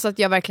 Alltså att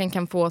jag verkligen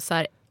kan få så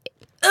här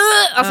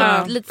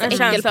lite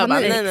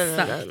äckelpanik.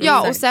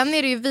 Ja, och sen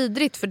är det ju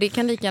vidrigt för det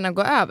kan lika gärna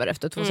gå över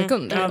efter 2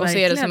 sekunder. Ja, och så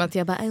är det som att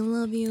jag bara I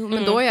love you.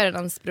 Men då har jag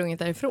redan sprungit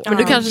därifrån. Men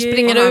du kanske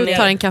springer ut,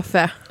 tar en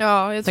kaffe.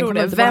 Ja, jag tror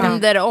det.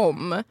 Vänder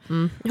om.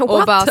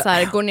 Och bara så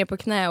här, går ner på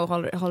knä och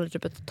håller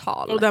typ ett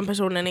tal. Och den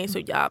personen är så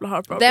jävla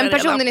heartbroken. Den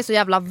personen är så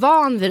jävla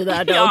van vid det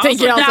där då. Och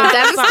tänker alltså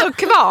den står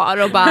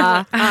kvar och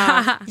bara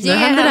ge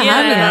henne det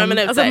här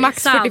igen. Alltså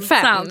max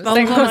 45.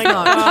 Den kommer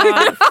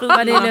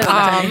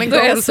snart. Men gå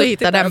och så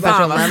hitta den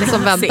personen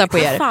som väntar på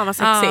er. Fan vad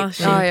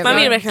sexigt. Man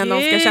vill verkligen att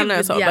de ska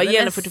känna så. Bara ge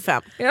henne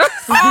 45.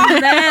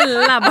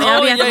 Snälla,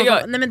 jag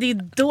vet. Nej men det är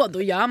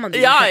då gör man det.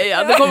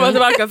 Ja, då kommer man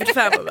tillbaka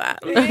 45 och bara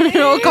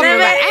och kommer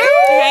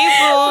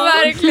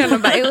verkligen och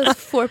bara it was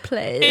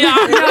foreplay. Ja,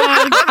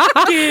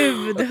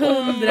 gud,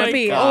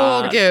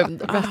 100p. Gud,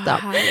 bästa.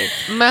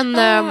 Men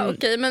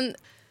okej, men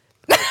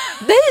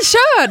nej,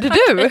 kör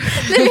du!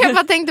 Jag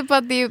bara tänkte på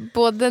att det är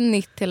både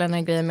nytt till den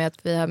här grejen med att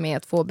vi har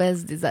med 2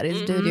 bästisar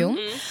i studion.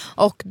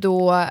 Och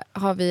då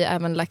har vi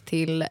även lagt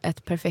till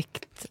ett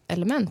perfekt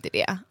element i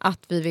det. Att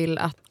vi vill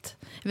att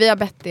vi har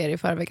bett er i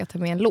förväg att ta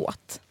med en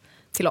låt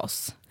till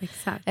oss.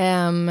 Exakt.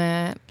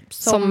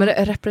 Som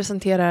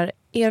representerar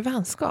er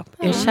vänskap,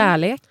 er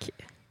kärlek.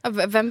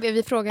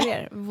 Vi frågar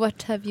er,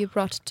 what have you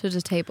brought to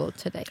the table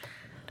today?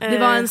 Det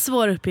var en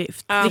svår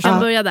uppgift. Vi kan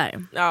börja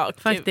där. Ja,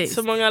 faktiskt.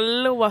 Så många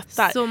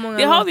låtar.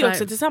 Det har vi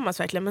också tillsammans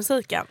verkligen,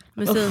 musiken.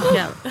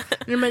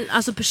 Nej, men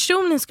alltså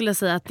personligen skulle jag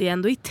säga att det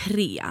ändå är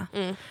 3.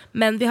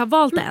 Men vi har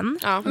valt en.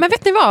 Men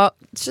vet ni vad?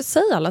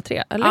 Säg alla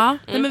 3, eller? Ja.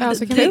 Men vi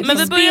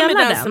börjar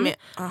med den som är...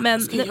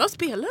 Men ska jag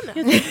spela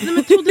den?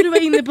 Jag trodde du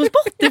var inne på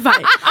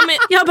Spotify.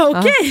 Jag bara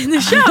okej,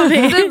 nu kör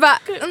vi. Du bara...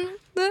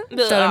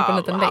 kör den på en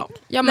liten länk.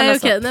 Ja, men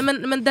okej,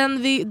 men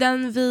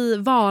den vi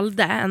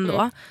valde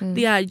ändå,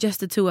 det är Just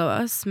the Two of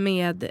Us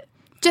med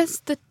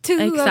Just the Two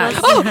of Us.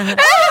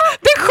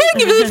 Det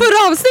sjöng vi i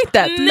förra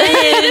avsnittet. Nej,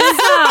 är det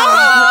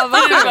sant?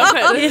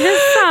 Är det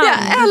sant?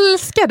 Jag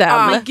älskar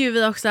den. Men gud,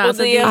 vi också,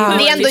 alltså, det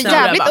är ändå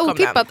jävligt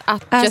otippat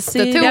att Just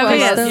the Two of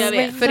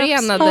Us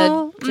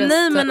förenade.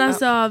 Nej, men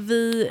alltså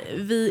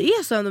vi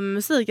är så ändå med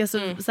musik, alltså,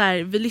 så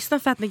här, vi lyssnar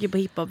fett mycket på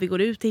hiphop, vi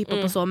går ut till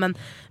hiphop och så, men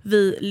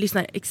vi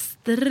lyssnar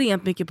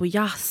extremt mycket på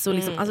jazz och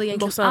liksom, alltså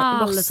egentligen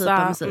alla typer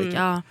av musik.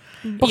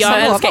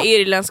 Jag älskar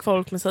irländsk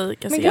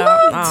folkmusik, alltså,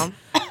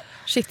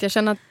 shit, jag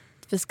känner att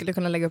vi skulle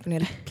kunna lägga upp en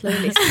hel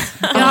playlist.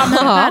 Ja,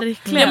 men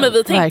verkligen. Ja, men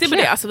vi tänkte på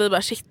det, alltså vi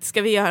bara shit,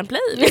 ska vi göra en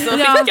playlist?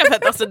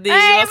 Alltså det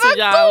var så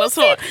jävla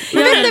svårt.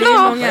 Men vet ni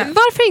vad?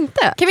 Varför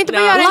inte? Kan vi inte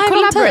bara göra en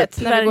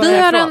collaborate? Vi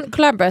gör en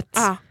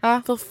collaborate.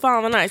 För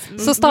fan vad nice.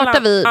 Så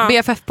startar vi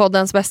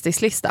BFF-poddens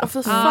bästislista.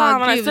 För fan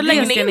vad nice. Så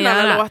lägger ni in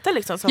alla låtar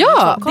liksom.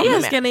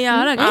 Det ska ni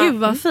göra. Gud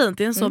vad fint,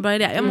 det är en så bra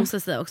idé. Jag måste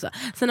säga också.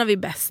 Sen har vi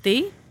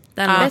Bestie.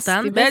 Den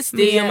låten.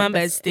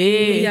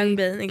 Bestie. Young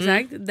Bean,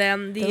 exakt. Det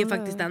är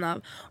faktiskt den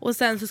av. Och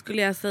sen så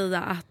skulle jag säga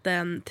att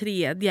den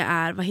tredje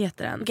är, vad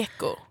heter den?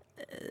 Gecko.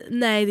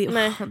 Nej, det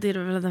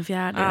är väl den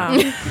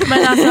fjärde.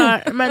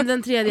 Men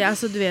den tredje,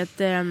 alltså du vet,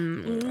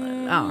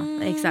 ja,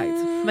 exakt.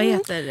 Vad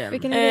heter den?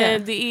 Vilken är det?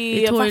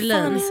 Det är Tory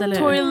Lanez, eller?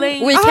 Tory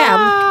Lanez. We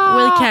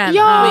Can.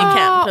 Ja, We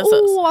Can,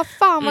 precis.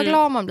 Fan vad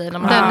glad man blir när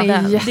man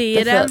det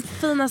är den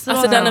finaste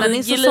alltså låten. Den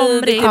är så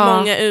somrig i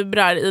många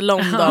ubrar i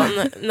London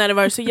när det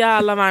var så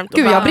jävla varmt.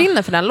 Gud, jag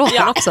brinner för den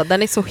låten också.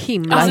 Den är så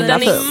himla fin.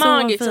 Den är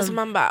magisk, så så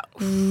man bara...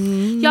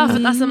 Ja,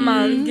 för alltså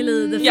man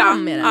glider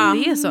fram med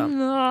den. Det är så.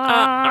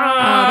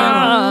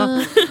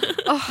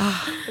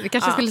 Vi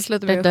kanske skulle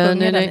sluta med att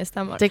sjunga den i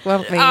stämmor.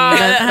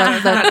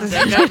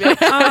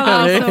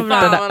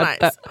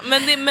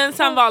 Men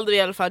sen valde vi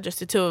i alla fall Just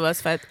the Two of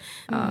Us för att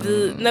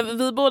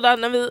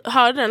när vi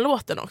hörde den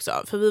låten också,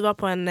 för vi var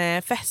på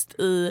en fest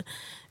i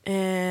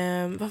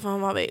vad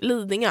fan var vi?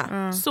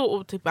 Lidingö. Så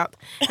otippat.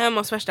 Hemma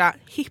hos värsta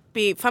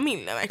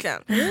hippiefamiljen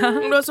verkligen.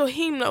 Det var så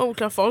himla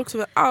oklar folk som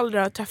vi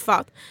aldrig har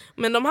träffat.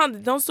 Men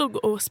de stod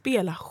och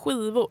spelade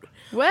skivor.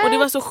 What? Och det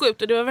var så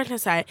sjukt. Och det var verkligen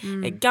så här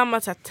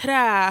gammalt så här,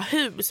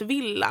 trähus,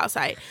 villa så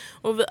här.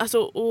 Och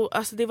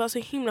det var så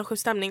himla sjuk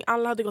stämning.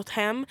 Alla hade gått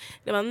hem.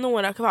 Det var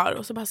några kvar.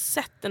 Och så bara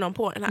sätter någon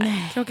på den här.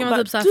 Nej. Klockan var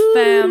typ så här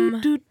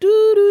 5.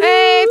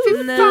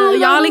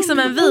 Jag har liksom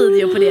en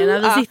video på det när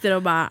vi sitter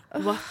och bara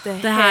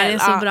det här är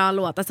så bra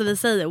låt. Alltså vi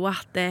säger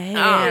what the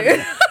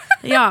hell.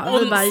 Ja,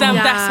 och vi bara sen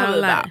dess har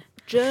vi bara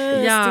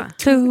just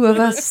the two of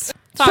us.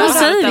 Så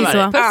säger vi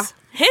så.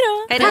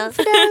 Hejdå.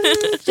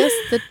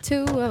 Just the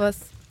two of us.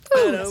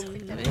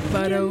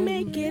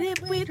 Make it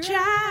if we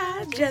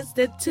try. Just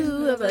the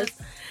two of us.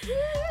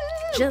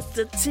 Just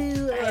the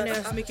two of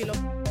us.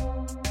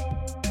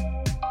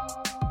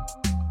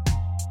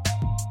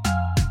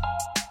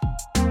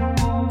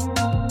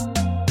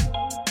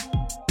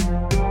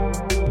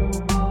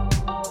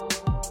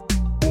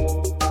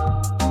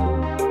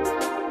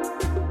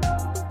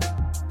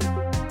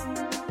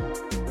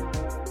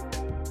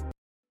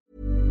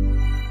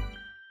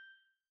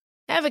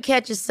 Ever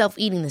catch yourself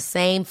eating the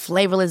same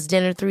flavorless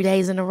dinner 3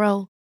 days in a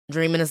row?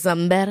 Dreaming of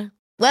something better?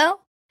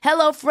 Well,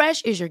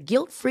 HelloFresh is your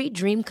guilt-free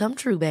dream come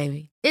true,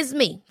 baby. It's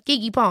me,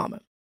 Keke Palmer.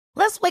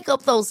 Let's wake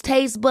up those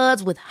taste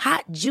buds with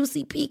hot,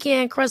 juicy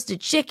pecan-crusted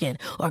chicken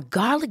or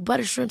garlic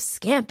butter shrimp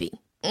scampi.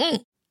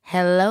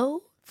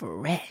 Hello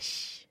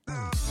Fresh.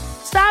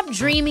 Stop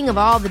dreaming of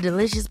all the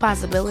delicious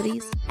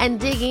possibilities and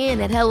dig in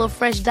at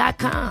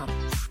HelloFresh.com.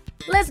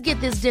 Let's get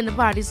this dinner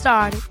party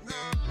started.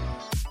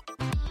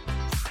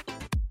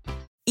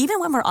 Even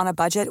when we're on a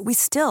budget, we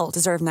still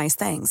deserve nice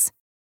things.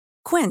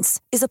 Quince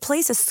is a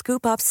place to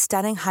scoop up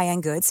stunning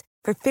high-end goods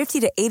for 50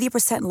 to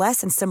 80%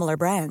 less than similar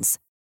brands.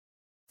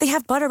 They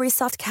have buttery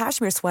soft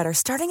cashmere sweaters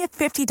starting at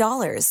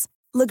 $50,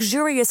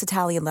 luxurious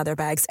Italian leather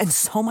bags, and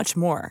so much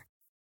more.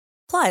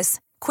 Plus,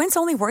 Quince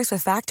only works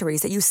with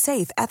factories that use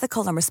safe,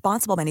 ethical, and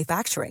responsible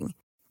manufacturing.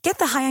 Get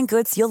the high-end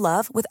goods you'll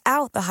love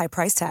without the high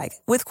price tag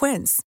with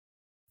Quince.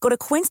 Go to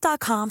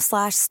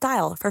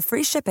quince.com/style for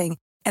free shipping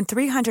and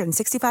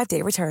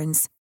 365-day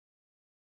returns.